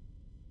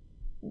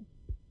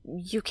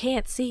you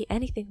can't see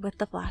anything with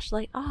the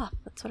flashlight off.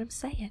 That's what I'm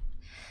saying.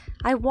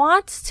 I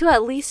want to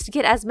at least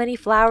get as many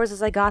flowers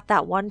as I got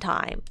that one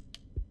time.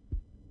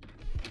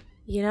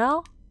 You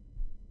know?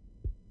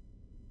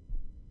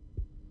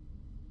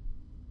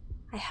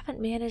 I haven't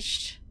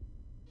managed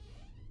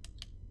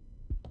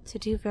to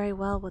do very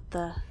well with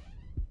the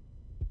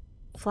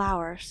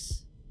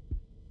flowers.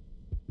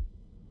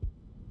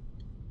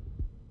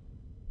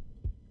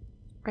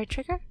 Right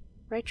trigger?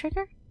 Right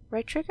trigger?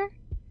 Right trigger?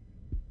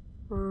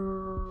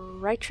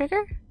 Right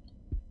trigger?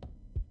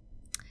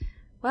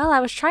 Well, I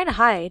was trying to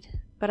hide,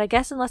 but I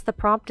guess unless the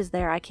prompt is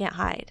there, I can't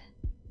hide.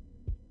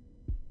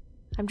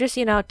 I'm just,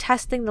 you know,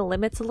 testing the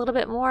limits a little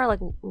bit more,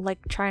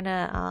 like trying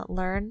to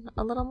learn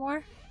a little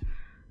more.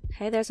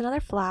 Okay, there's another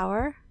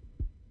flower.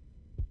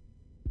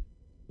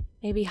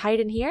 Maybe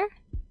hide in here?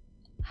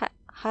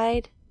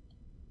 Hide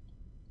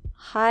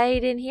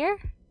in here?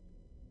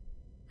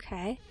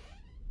 Okay.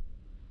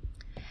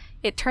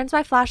 It turns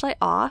my flashlight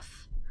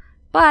off,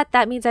 but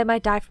that means I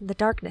might die from the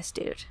darkness,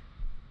 dude.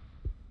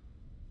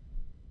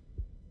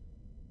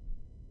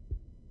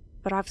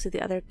 But obviously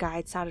the other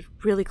guide sounded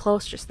really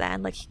close just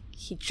then, like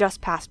he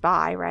just passed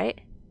by, right?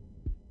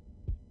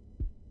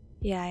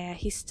 Yeah,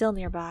 he's still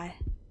nearby.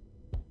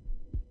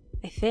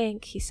 I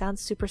think. He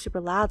sounds super,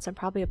 super loud, so I'm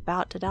probably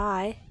about to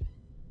die.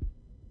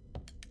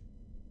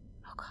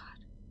 Oh God.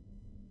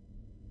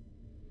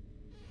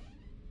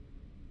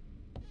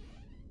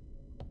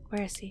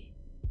 Where is he?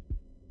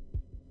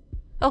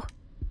 Oh,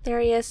 there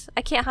he is.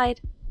 I can't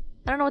hide.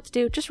 I don't know what to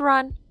do. Just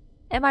run.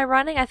 Am I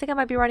running? I think I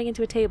might be running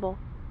into a table.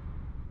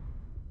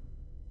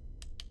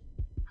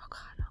 Oh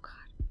God, oh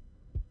God.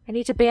 I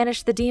need to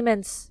banish the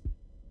demons.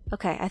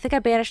 Okay, I think I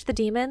banished the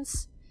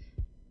demons.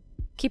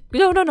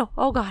 No.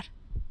 Oh God.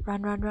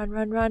 Run, run, run,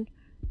 run, run.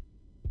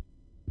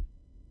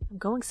 I'm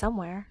going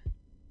somewhere.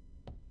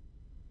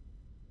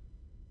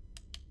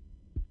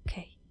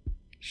 Okay.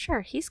 Sure,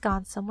 he's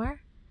gone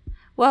somewhere.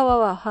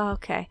 Whoa.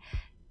 Okay.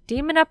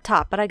 Demon up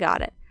top, but I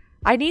got it.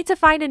 I need to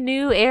find a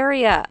new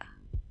area.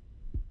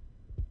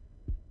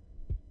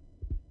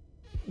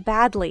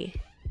 Badly.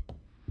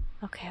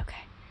 Okay.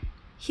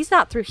 He's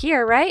not through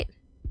here, right?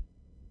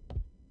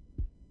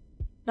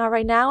 Not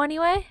right now,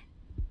 anyway?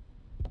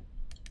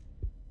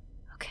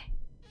 Okay.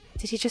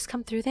 Did he just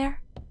come through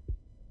there?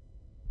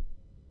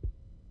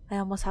 I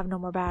almost have no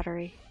more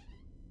battery.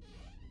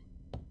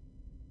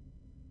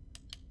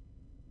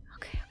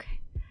 Okay.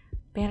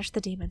 Banish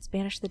the demons.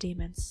 Banish the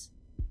demons.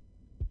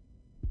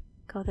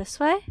 Go this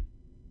way.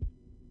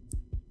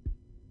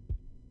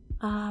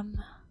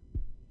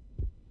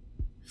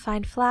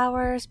 Find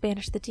flowers.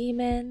 Banish the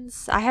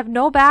demons. I have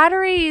no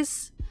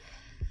batteries.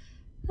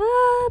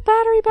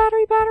 Battery.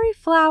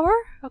 Flower.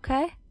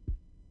 Okay.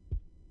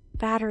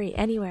 Battery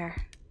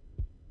anywhere.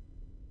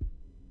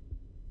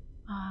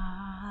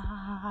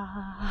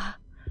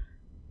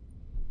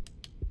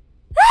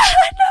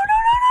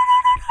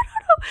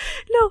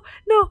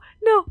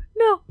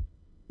 No.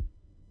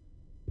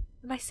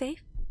 Am I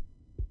safe?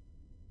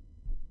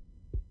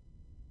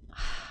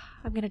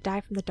 I'm gonna die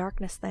from the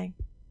darkness thing.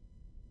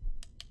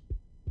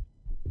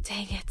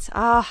 Dang it.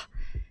 I'm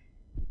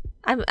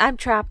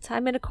trapped.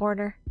 I'm in a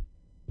corner.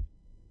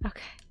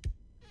 Okay.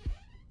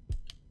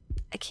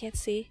 I can't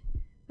see.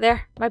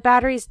 There. My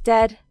battery's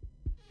dead.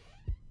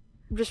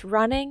 I'm just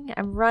running.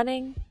 I'm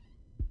running.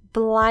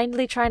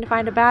 Blindly trying to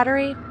find a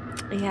battery.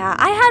 Yeah.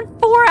 I had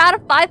 4 out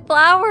of 5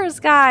 flowers,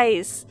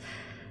 guys.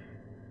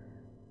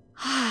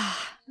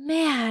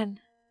 Man.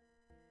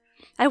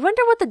 I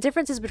wonder what the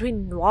difference is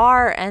between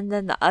Noir and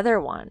then the other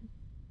one.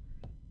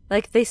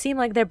 Like, they seem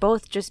like they're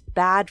both just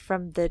bad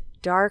from the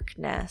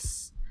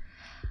darkness.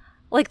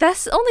 Like,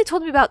 that's only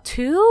told me about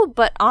 2,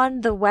 but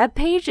on the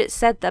webpage it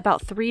said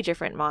about 3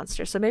 different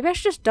monsters. So maybe I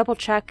should just double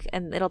check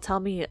and it'll tell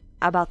me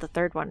about the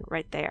 3rd one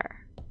right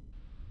there.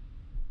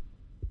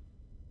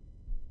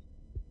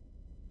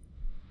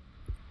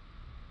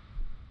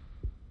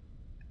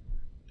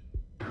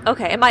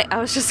 Okay, I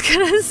was just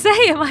gonna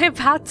say, am I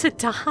about to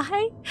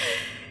die?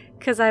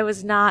 Because I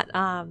was not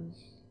on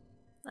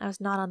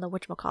the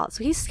whatchamacallit.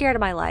 So he's scared of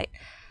my light.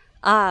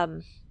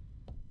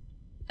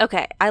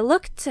 Okay, I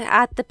looked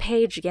at the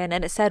page again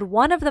and it said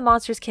one of the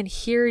monsters can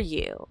hear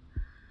you.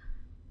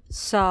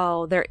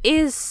 So there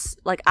is,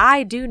 like,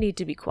 I do need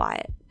to be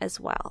quiet as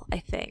well, I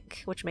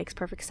think, which makes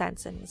perfect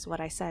sense and is what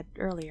I said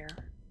earlier.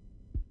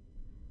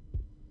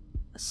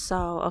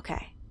 So,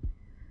 okay.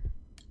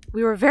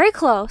 We were very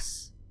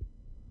close.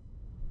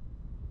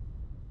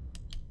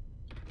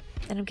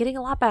 And I'm getting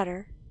a lot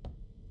better.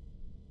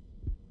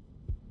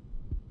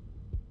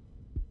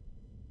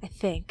 I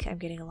think I'm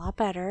getting a lot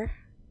better.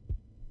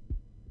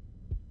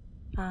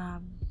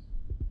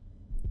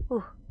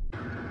 Ooh.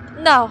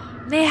 No,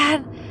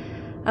 man.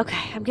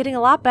 Okay, I'm getting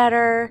a lot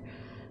better,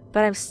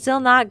 but I'm still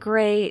not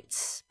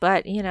great.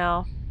 But, you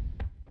know,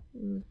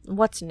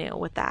 what's new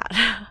with that?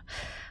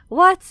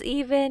 What's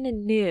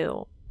even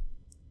new?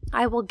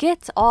 I will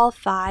get all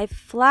 5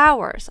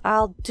 flowers.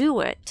 I'll do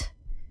it.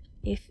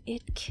 If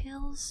it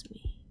kills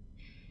me.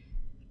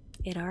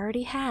 It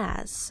already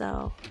has,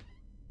 so...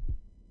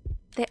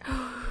 There.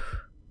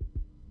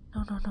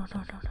 No.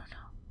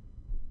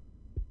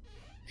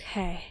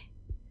 Okay.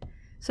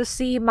 So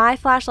see, my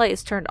flashlight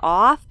is turned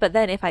off, but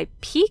then if I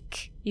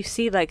peek, you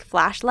see like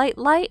flashlight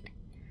light.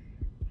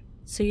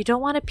 So you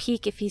don't want to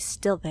peek if he's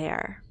still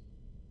there.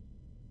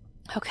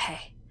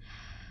 Okay.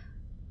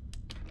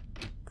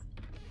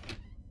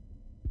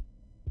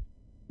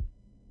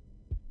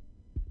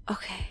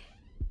 Okay.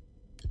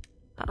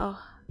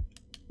 Uh-oh.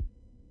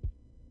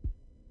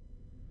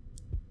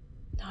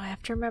 Now I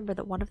have to remember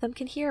that one of them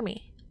can hear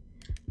me.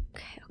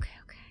 Okay.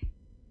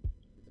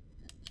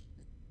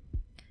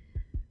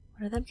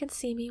 One of them can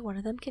see me, one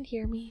of them can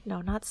hear me.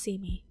 No, not see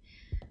me.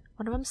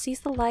 One of them sees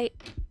the light.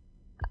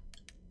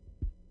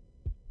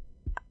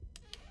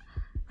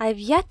 I've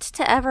yet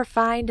to ever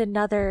find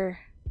another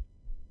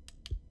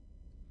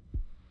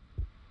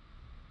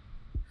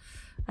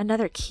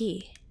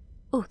key.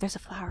 Oh, there's a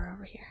flower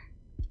over here.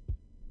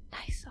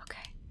 Nice,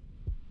 okay.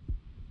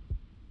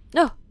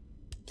 No!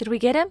 Did we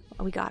get him?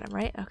 Oh, we got him,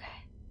 right?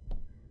 Okay.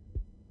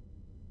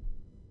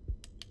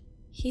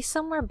 He's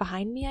somewhere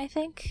behind me, I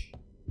think.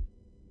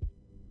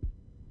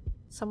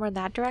 Somewhere in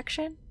that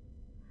direction.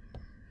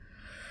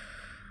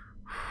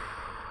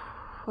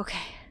 Okay.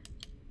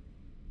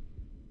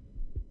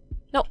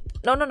 No.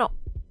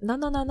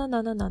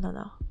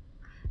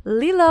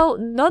 Lilo,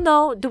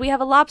 no. Do we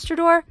have a lobster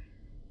door?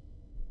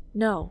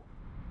 No.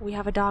 We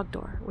have a dog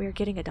door. We are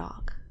getting a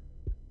dog.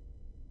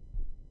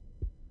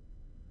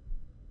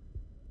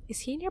 Is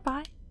he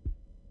nearby?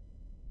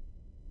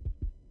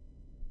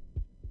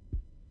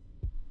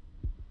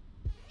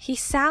 He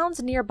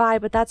sounds nearby,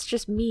 but that's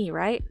just me,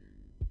 right?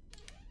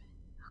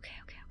 Okay.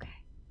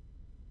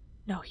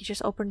 No, he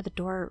just opened the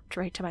door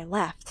right to my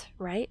left,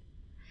 right?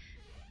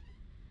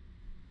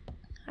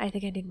 I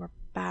think I need more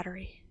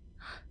battery.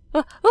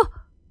 Oh!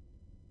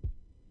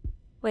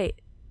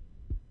 Wait.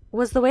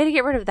 Was the way to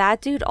get rid of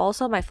that dude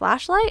also my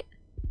flashlight?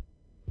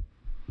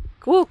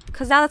 Cool,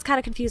 because now that's kind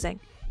of confusing.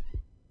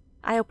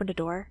 I opened a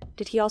door.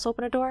 Did he also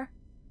open a door?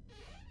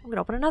 I'm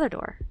gonna open another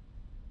door.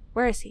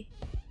 Where is he?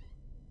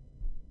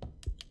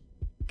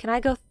 Can I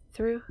go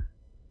through?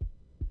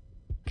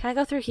 Can I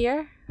go through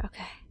here?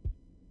 Okay.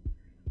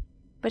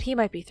 But he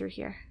might be through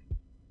here.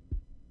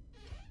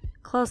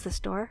 Close this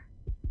door.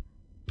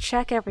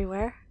 Check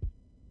everywhere.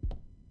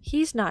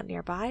 He's not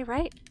nearby,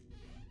 right?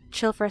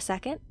 Chill for a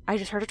second. I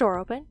just heard a door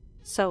open,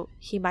 so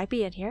he might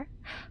be in here.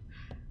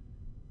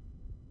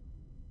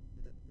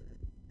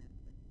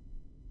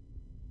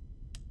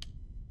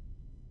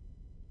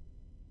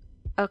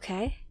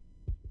 Okay.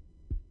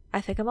 I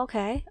think I'm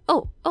okay.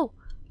 Oh,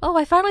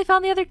 I finally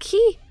found the other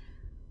key.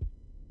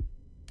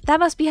 That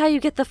must be how you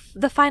get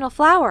the final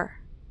flower.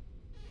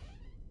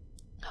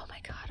 Oh my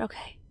god,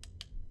 okay.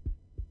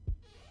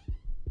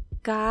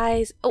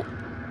 Guys, oh,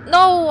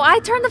 no, I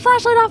turned the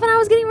flashlight off and I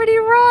was getting ready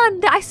to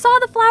run. I saw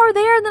the flower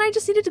there and then I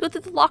just needed to go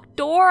through the locked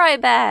door, I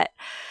bet.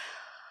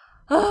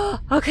 Oh,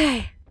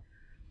 okay.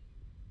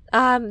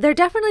 There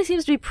definitely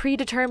seems to be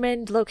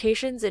predetermined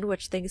locations in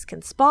which things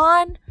can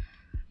spawn.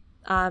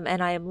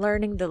 And I am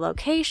learning the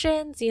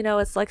locations. You know,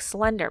 it's like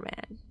Slender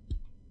Man.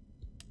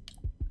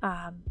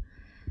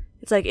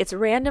 It's like it's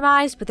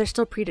randomized, but they're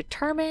still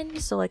predetermined.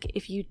 So like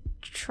if you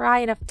try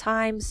enough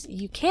times,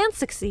 you can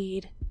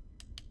succeed.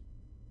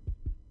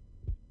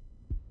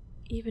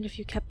 Even if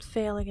you kept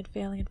failing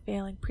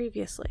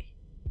previously.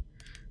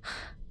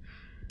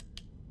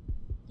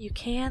 You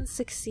can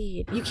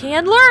succeed. You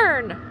can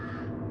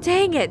learn!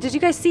 Dang it! Did you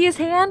guys see his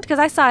hand? Because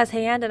I saw his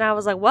hand and I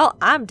was like, well,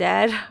 I'm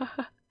dead.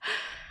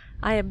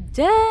 I am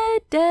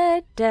dead.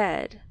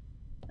 Okay.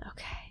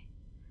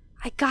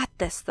 I got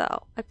this,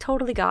 though. I've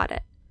totally got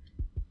it.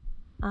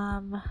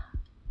 I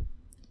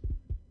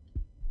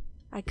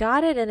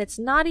got it, and it's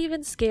not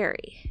even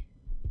scary.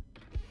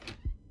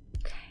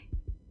 Okay.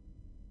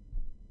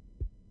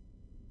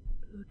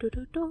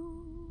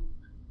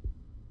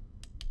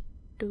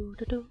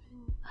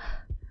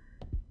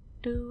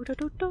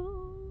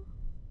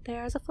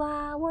 There's a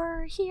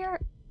flower here.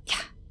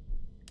 Yeah.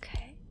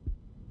 Okay.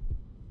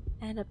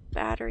 And a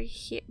battery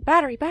here.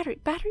 Battery. Okay.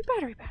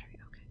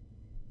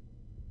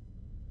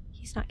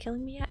 He's not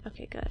killing me yet?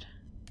 Okay, good.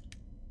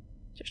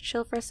 Just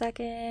chill for a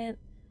second.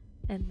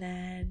 And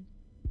then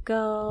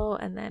go.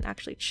 And then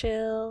actually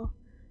chill.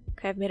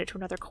 Okay, I've made it to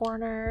another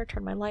corner.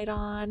 Turn my light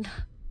on.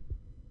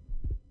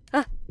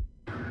 Ah.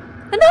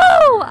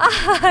 No!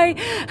 I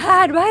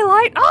had my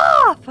light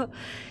off!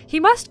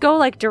 He must go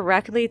like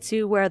directly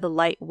to where the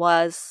light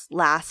was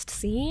last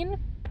seen.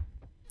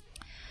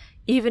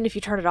 Even if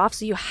you turn it off,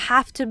 so you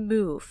have to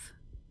move.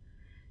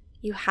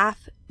 You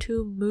have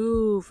to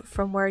move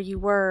from where you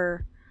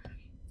were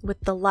with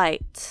the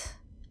light.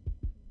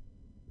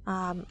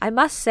 I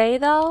must say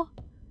though,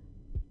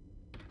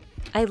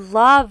 I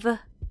love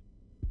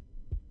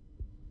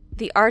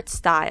the art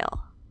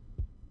style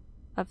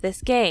of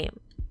this game.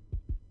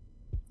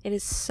 It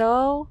is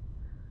so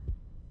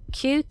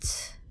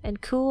cute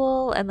and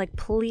cool and like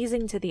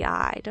pleasing to the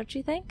eye, don't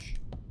you think?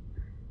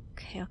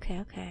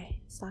 Okay.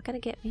 It's not gonna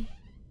get me.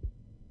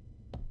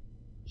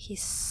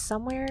 He's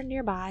somewhere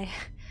nearby,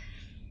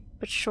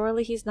 but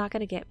surely he's not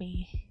gonna get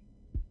me.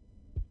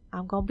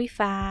 I'm gonna be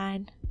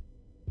fine.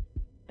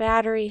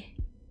 Battery.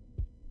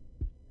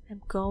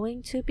 I'm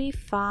going to be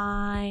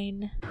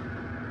fine.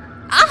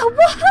 Ah,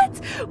 what?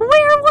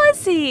 Where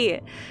was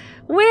he?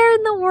 Where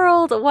in the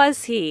world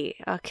was he?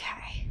 Okay.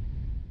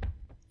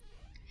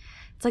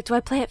 It's like, do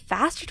I play it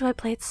fast or do I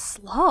play it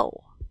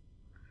slow?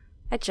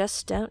 I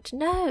just don't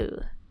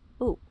know.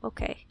 Ooh,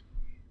 okay.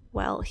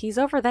 Well, he's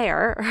over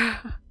there.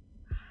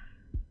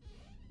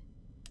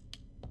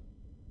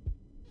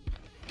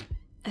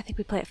 I think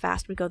we play it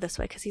fast. We go this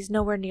way because he's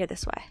nowhere near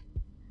this way.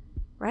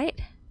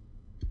 Right?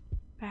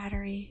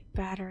 Battery.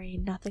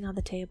 Nothing on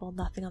the table.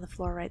 Nothing on the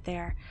floor right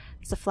there.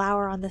 There's a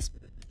flower on this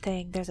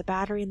thing. There's a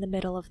battery in the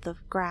middle of the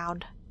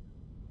ground.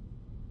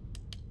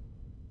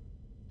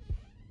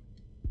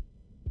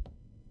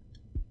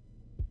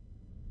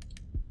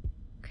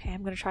 Okay,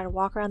 I'm going to try to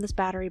walk around this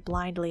battery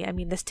blindly. I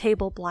mean, this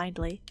table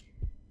blindly.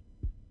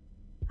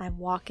 I'm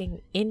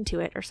walking into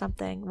it or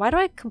something. Why do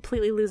I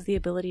completely lose the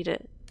ability to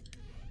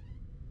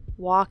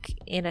walk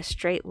in a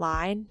straight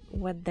line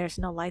when there's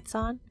no lights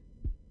on?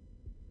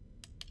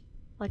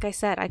 Like I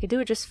said, I could do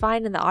it just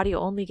fine in the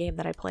audio-only game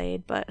that I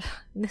played, but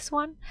in this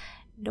one,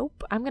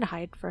 nope. I'm going to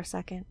hide for a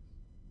second.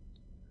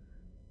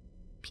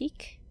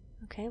 Peek?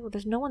 Okay, well,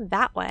 there's no one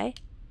that way.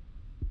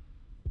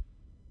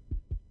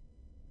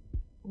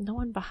 No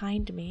one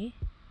behind me.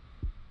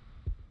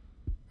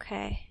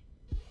 Okay.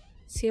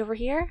 See over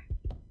here?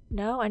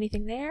 No?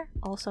 Anything there?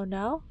 Also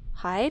no.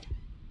 Hide.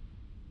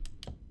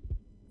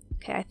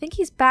 Okay, I think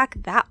he's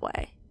back that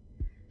way.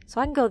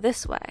 So I can go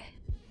this way.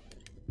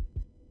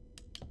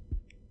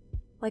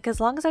 Like,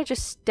 as long as I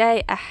just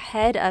stay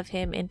ahead of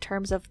him in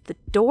terms of the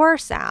door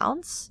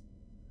sounds,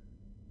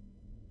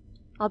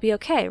 I'll be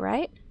okay,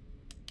 right?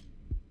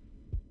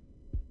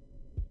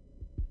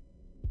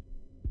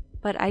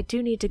 But I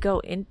do need to go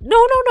in. No!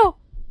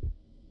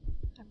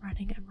 I'm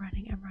running.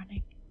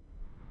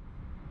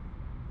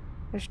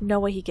 There's no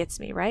way he gets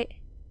me, right?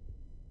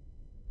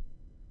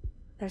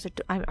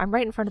 I'm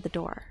right in front of the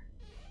door.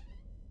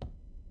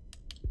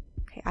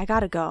 Okay, I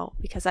gotta go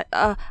because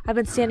I've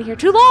been standing here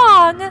too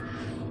long.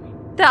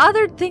 The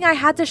other thing, I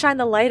had to shine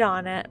the light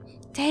on it.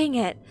 Dang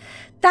it.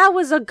 That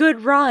was a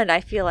good run, I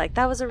feel like.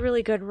 That was a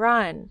really good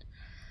run.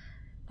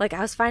 Like,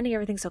 I was finding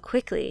everything so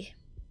quickly.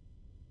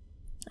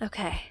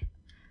 Okay.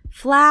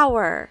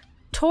 Flower,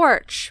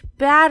 torch,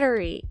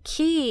 battery,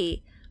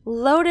 key,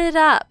 load it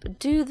up,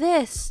 do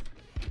this.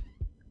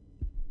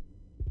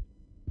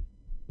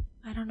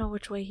 I don't know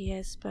which way he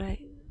is, but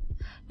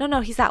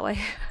No, he's that way.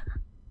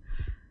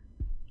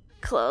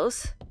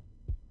 Close.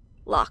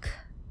 Lock.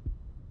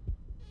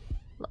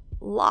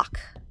 Lock.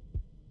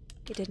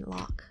 It didn't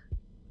lock.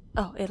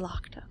 Oh, it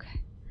locked.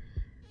 Okay.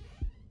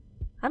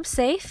 I'm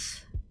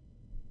safe.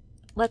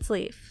 Let's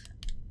leave.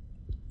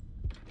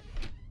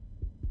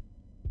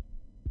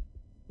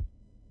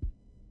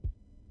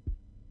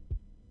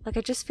 Like,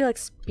 I just feel like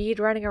speed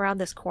running around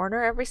this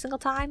corner every single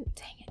time.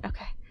 Dang it.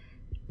 Okay.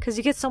 Because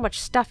you get so much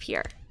stuff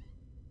here.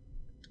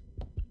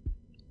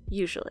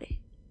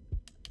 Usually.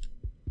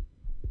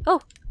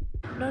 Oh.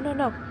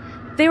 No.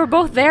 They were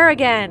both there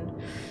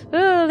again.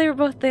 Oh, they were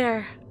both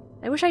there.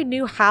 I wish I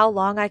knew how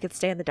long I could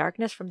stay in the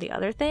darkness from the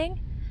other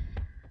thing.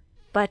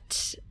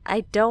 But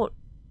I don't.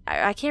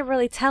 I can't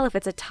really tell if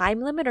it's a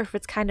time limit or if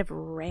it's kind of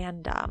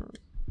random.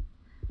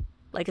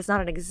 Like, it's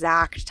not an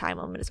exact time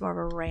limit. It's more of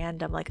a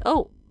random, like,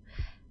 oh,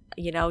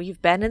 you know,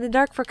 you've been in the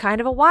dark for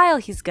kind of a while.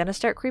 He's gonna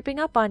start creeping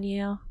up on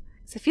you.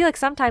 So I feel like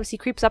sometimes he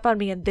creeps up on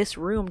me in this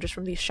room just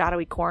from these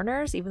shadowy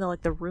corners, even though,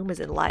 like, the room is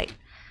in light.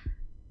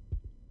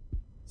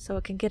 So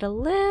it can get a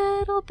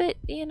little bit,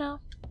 you know,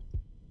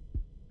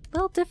 a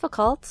little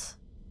difficult.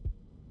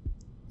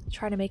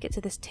 Try to make it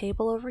to this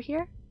table over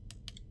here.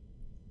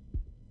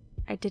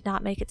 I did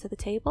not make it to the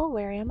table.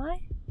 Where am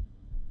I?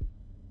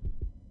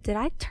 Did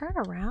I turn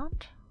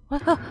around?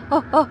 What?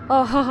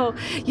 Oh.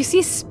 You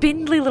see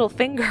spindly little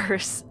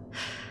fingers.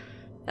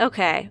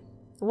 Okay.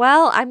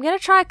 Well, I'm gonna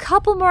try a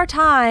couple more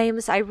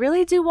times. I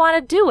really do want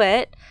to do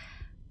it,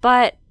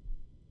 but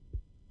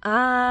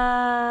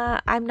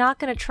I'm not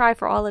gonna try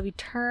for all of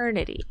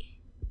eternity.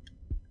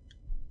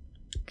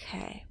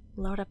 Okay,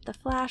 load up the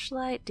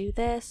flashlight, do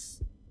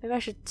this. Maybe I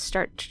should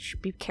start to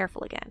be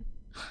careful again.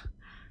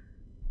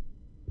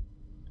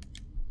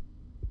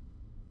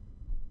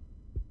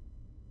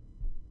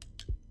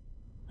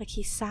 Like,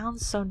 he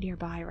sounds so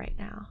nearby right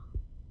now.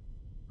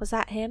 Was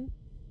that him?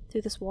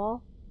 Through this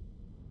wall?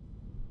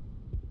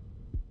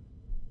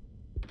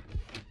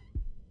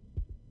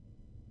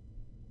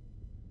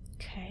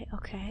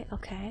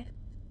 Okay.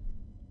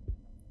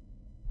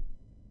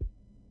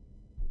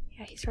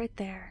 Yeah, he's right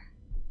there.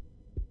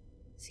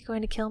 Is he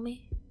going to kill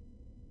me?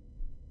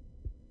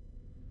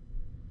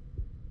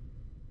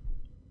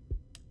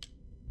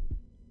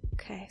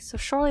 Okay, so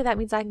surely that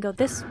means I can go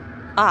this...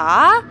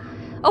 Ah!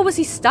 Oh, was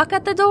he stuck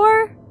at the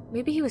door?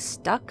 Maybe he was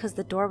stuck because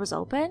the door was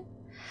open?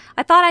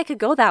 I thought I could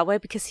go that way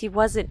because he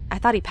wasn't... I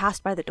thought he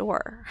passed by the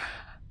door.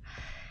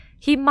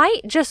 He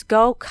might just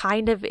go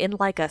kind of in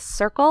like a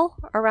circle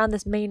around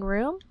this main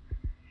room.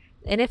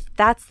 And if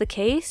that's the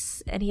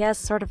case, and he has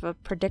sort of a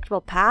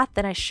predictable path,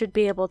 then I should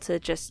be able to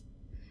just,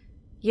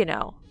 you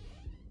know,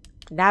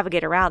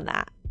 navigate around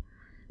that.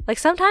 Like,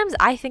 sometimes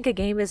I think a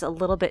game is a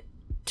little bit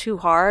too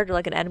hard, or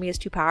like an enemy is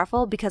too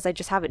powerful, because I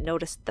just haven't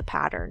noticed the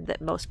pattern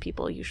that most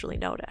people usually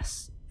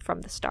notice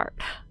from the start.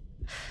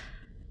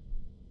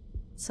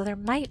 So there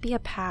might be a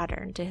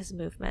pattern to his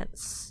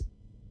movements.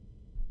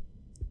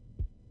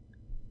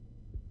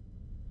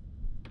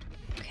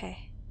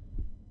 Okay.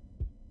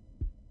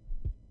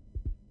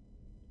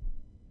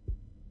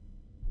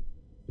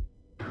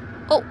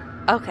 Oh,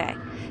 okay.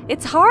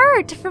 It's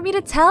hard for me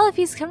to tell if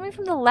he's coming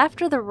from the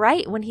left or the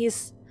right when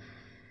he's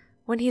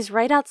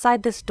right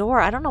outside this door.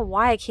 I don't know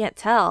why I can't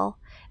tell.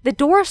 The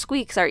door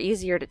squeaks are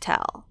easier to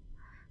tell,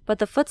 but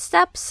the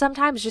footsteps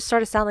sometimes just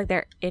sort of sound like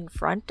they're in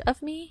front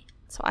of me.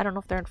 So I don't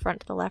know if they're in front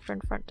to the left or in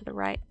front to the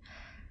right.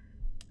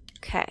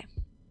 Okay.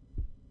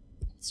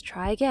 Let's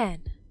try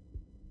again.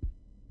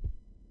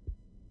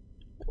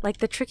 Like,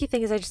 the tricky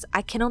thing is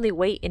I can only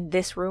wait in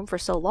this room for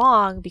so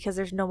long because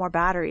there's no more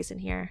batteries in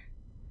here.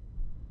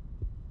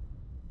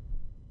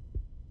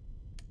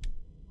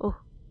 Oh.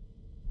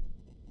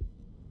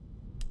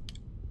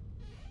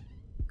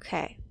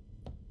 Okay.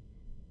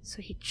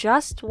 So he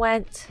just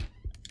went...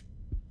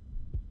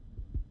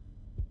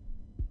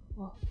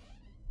 Whoa.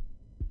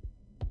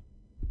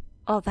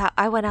 Oh, that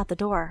I went out the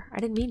door. I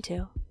didn't mean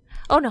to.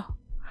 Oh, no.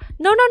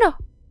 No.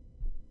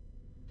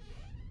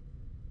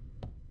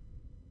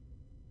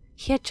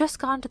 He had just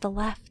gone to the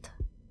left.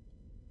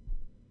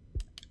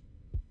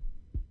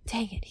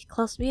 Dang it, he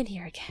closed me in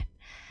here again.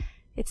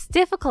 It's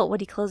difficult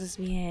when he closes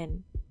me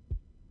in.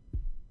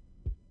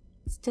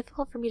 It's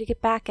difficult for me to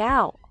get back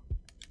out.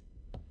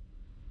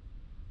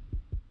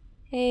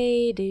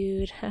 Hey,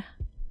 dude.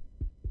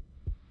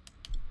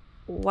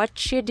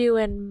 What you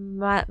doing,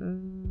 my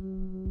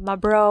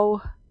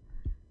bro?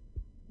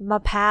 My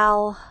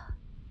pal?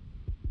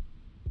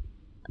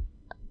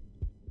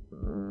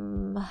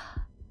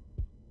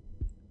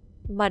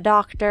 My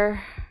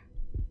doctor?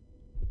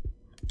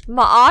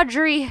 My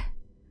Audrey?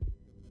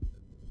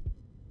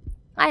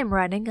 I am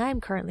running. I am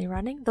currently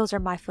running. Those are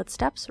my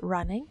footsteps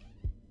running.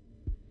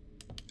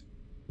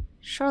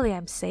 Surely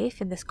I'm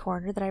safe in this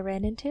corner that I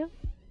ran into.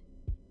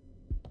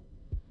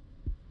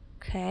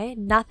 Okay,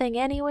 nothing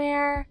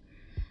anywhere.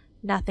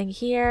 Nothing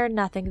here,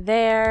 nothing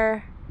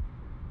there.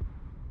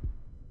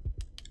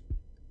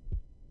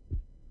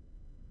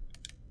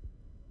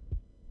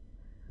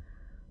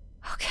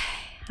 Okay,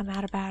 I'm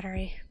out of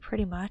battery,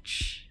 pretty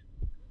much.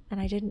 And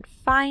I didn't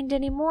find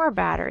any more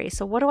battery,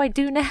 so what do I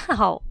do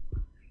now?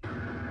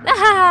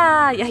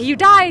 Ah! Yeah, you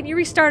die and you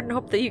restart and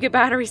hope that you get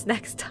batteries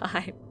next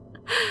time.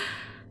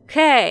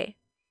 Okay.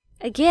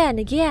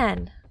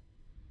 Again.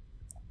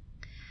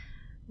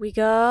 We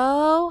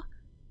go...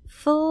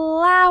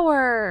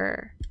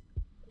 flower.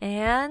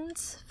 And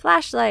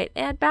flashlight.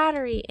 And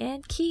battery.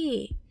 And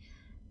key.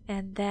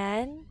 And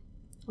then...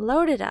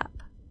 load it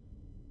up.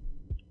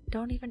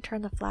 Don't even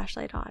turn the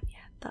flashlight on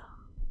yet, though.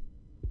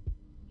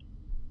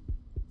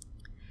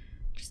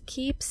 Just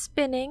keep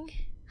spinning.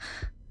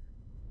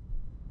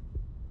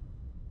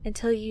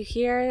 Until you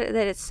hear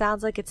that it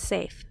sounds like it's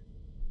safe.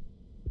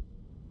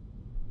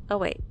 Oh,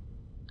 wait.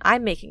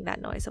 I'm making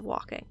that noise of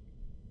walking.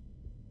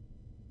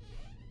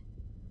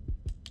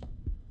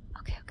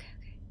 Okay.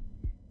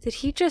 Did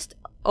he just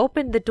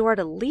open the door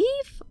to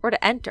leave or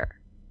to enter?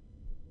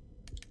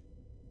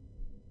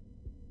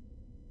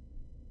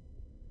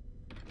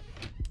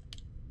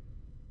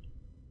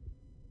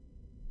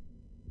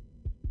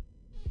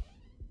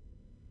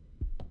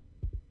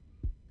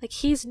 Like,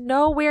 he's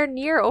nowhere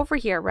near over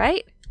here,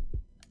 right?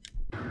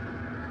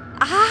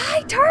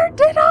 I turned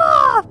it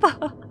off!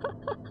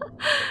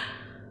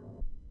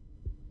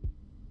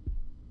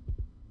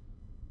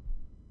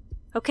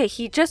 Okay,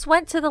 he just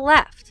went to the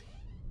left.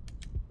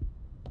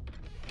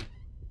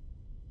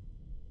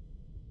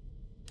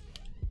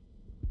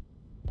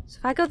 So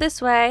if I go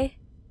this way...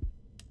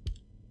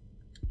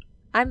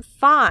 I'm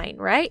fine,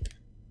 right?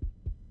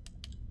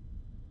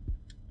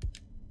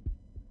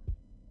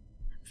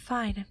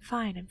 I'm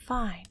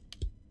fine.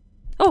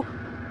 Oh!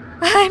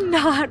 I'm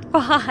not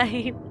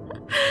fine!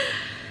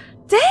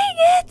 Dang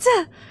it!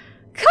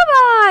 Come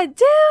on,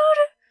 dude!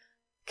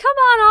 Come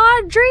on,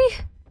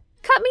 Audrey!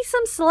 Cut me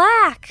some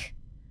slack!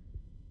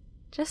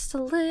 Just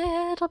a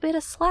little bit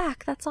of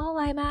slack, that's all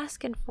I'm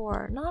asking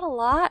for. Not a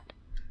lot.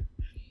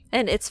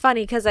 And it's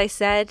funny because I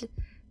said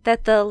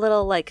that the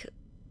little, like,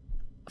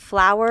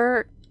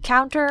 flower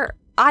counter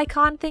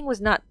icon thing was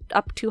not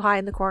up too high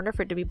in the corner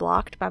for it to be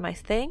blocked by my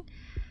thing.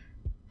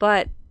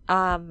 But,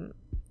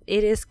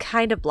 it is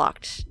kind of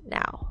blocked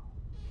now.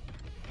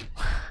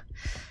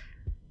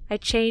 I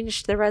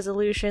changed the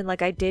resolution,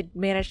 like I did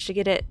manage to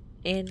get it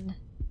in.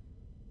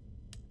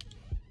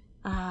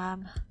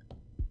 I'm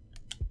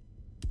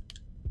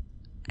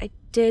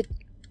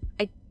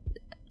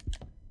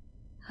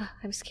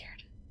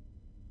scared.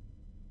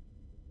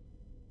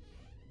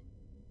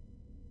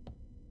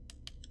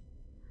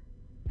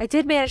 I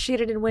did manage to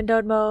get it in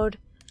windowed mode,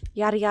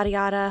 yada yada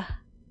yada.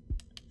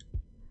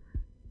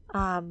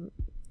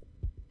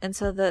 And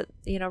so the,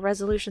 you know,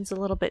 resolution's a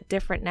little bit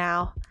different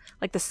now,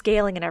 like the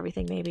scaling and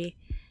everything maybe,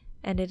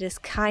 and it is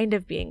kind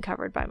of being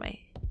covered by my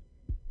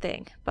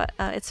thing, but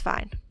it's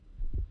fine.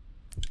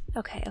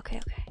 Okay.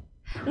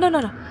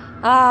 No.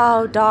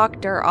 Oh,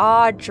 Dr.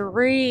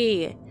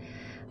 Audrey.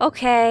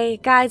 Okay,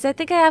 guys, I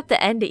think I have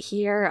to end it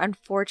here,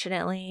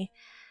 unfortunately.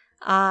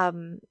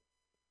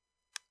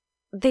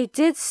 They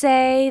did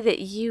say that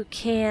you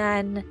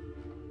can,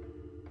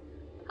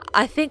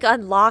 I think,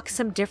 unlock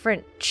some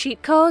different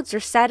cheat codes or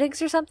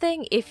settings or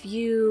something if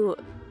you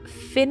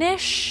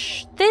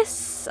finish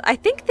this. I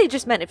think they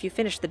just meant if you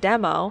finish the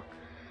demo.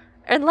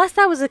 Unless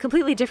that was a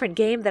completely different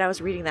game that I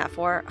was reading that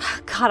for.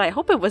 God, I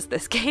hope it was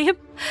this game.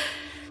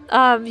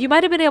 You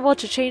might have been able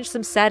to change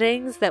some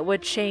settings that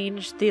would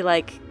change the,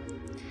 like,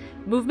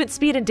 movement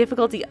speed and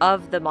difficulty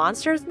of the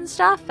monsters and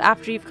stuff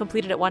after you've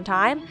completed it one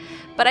time.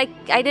 But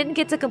I didn't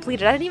get to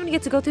complete it. I didn't even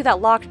get to go through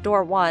that locked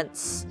door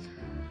once.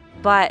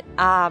 But,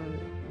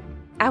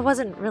 I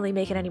wasn't really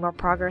making any more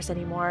progress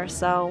anymore,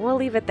 so we'll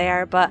leave it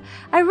there. But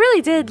I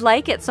really did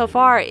like it so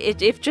far.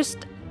 If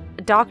just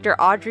Dr.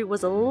 Audrey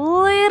was a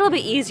little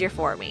bit easier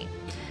for me.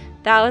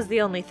 That was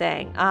the only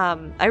thing.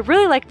 I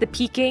really liked the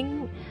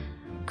peeking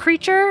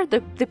creature,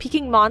 the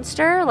peeking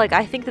monster. Like,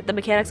 I think that the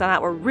mechanics on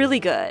that were really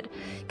good,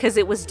 because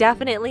it was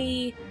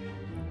definitely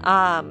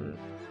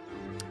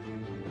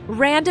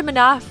random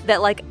enough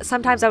that, like,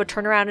 sometimes I would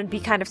turn around and be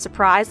kind of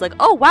surprised, like,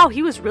 oh wow,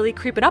 he was really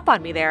creeping up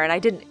on me there, and I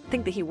didn't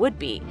think that he would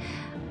be.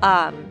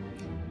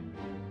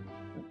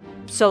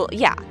 So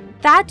yeah,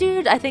 that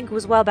dude I think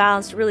was well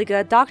balanced, really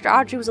good. Dr.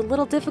 Audrey was a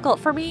little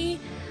difficult for me,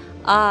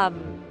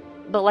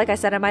 but like I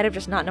said, I might have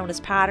just not known his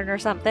pattern or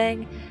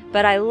something.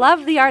 But I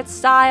love the art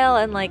style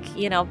and, like,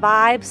 you know,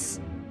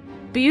 vibes.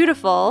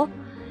 Beautiful.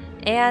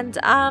 And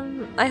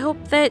I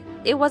hope that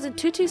it wasn't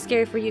too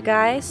scary for you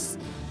guys.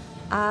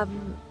 Yeah,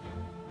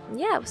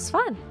 it was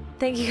fun.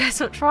 Thank you guys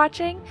so much for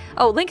watching.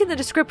 Oh, link in the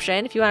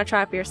description if you want to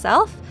try it for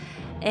yourself.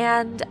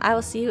 And I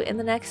will see you in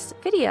the next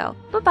video.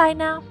 Bye-bye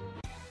now.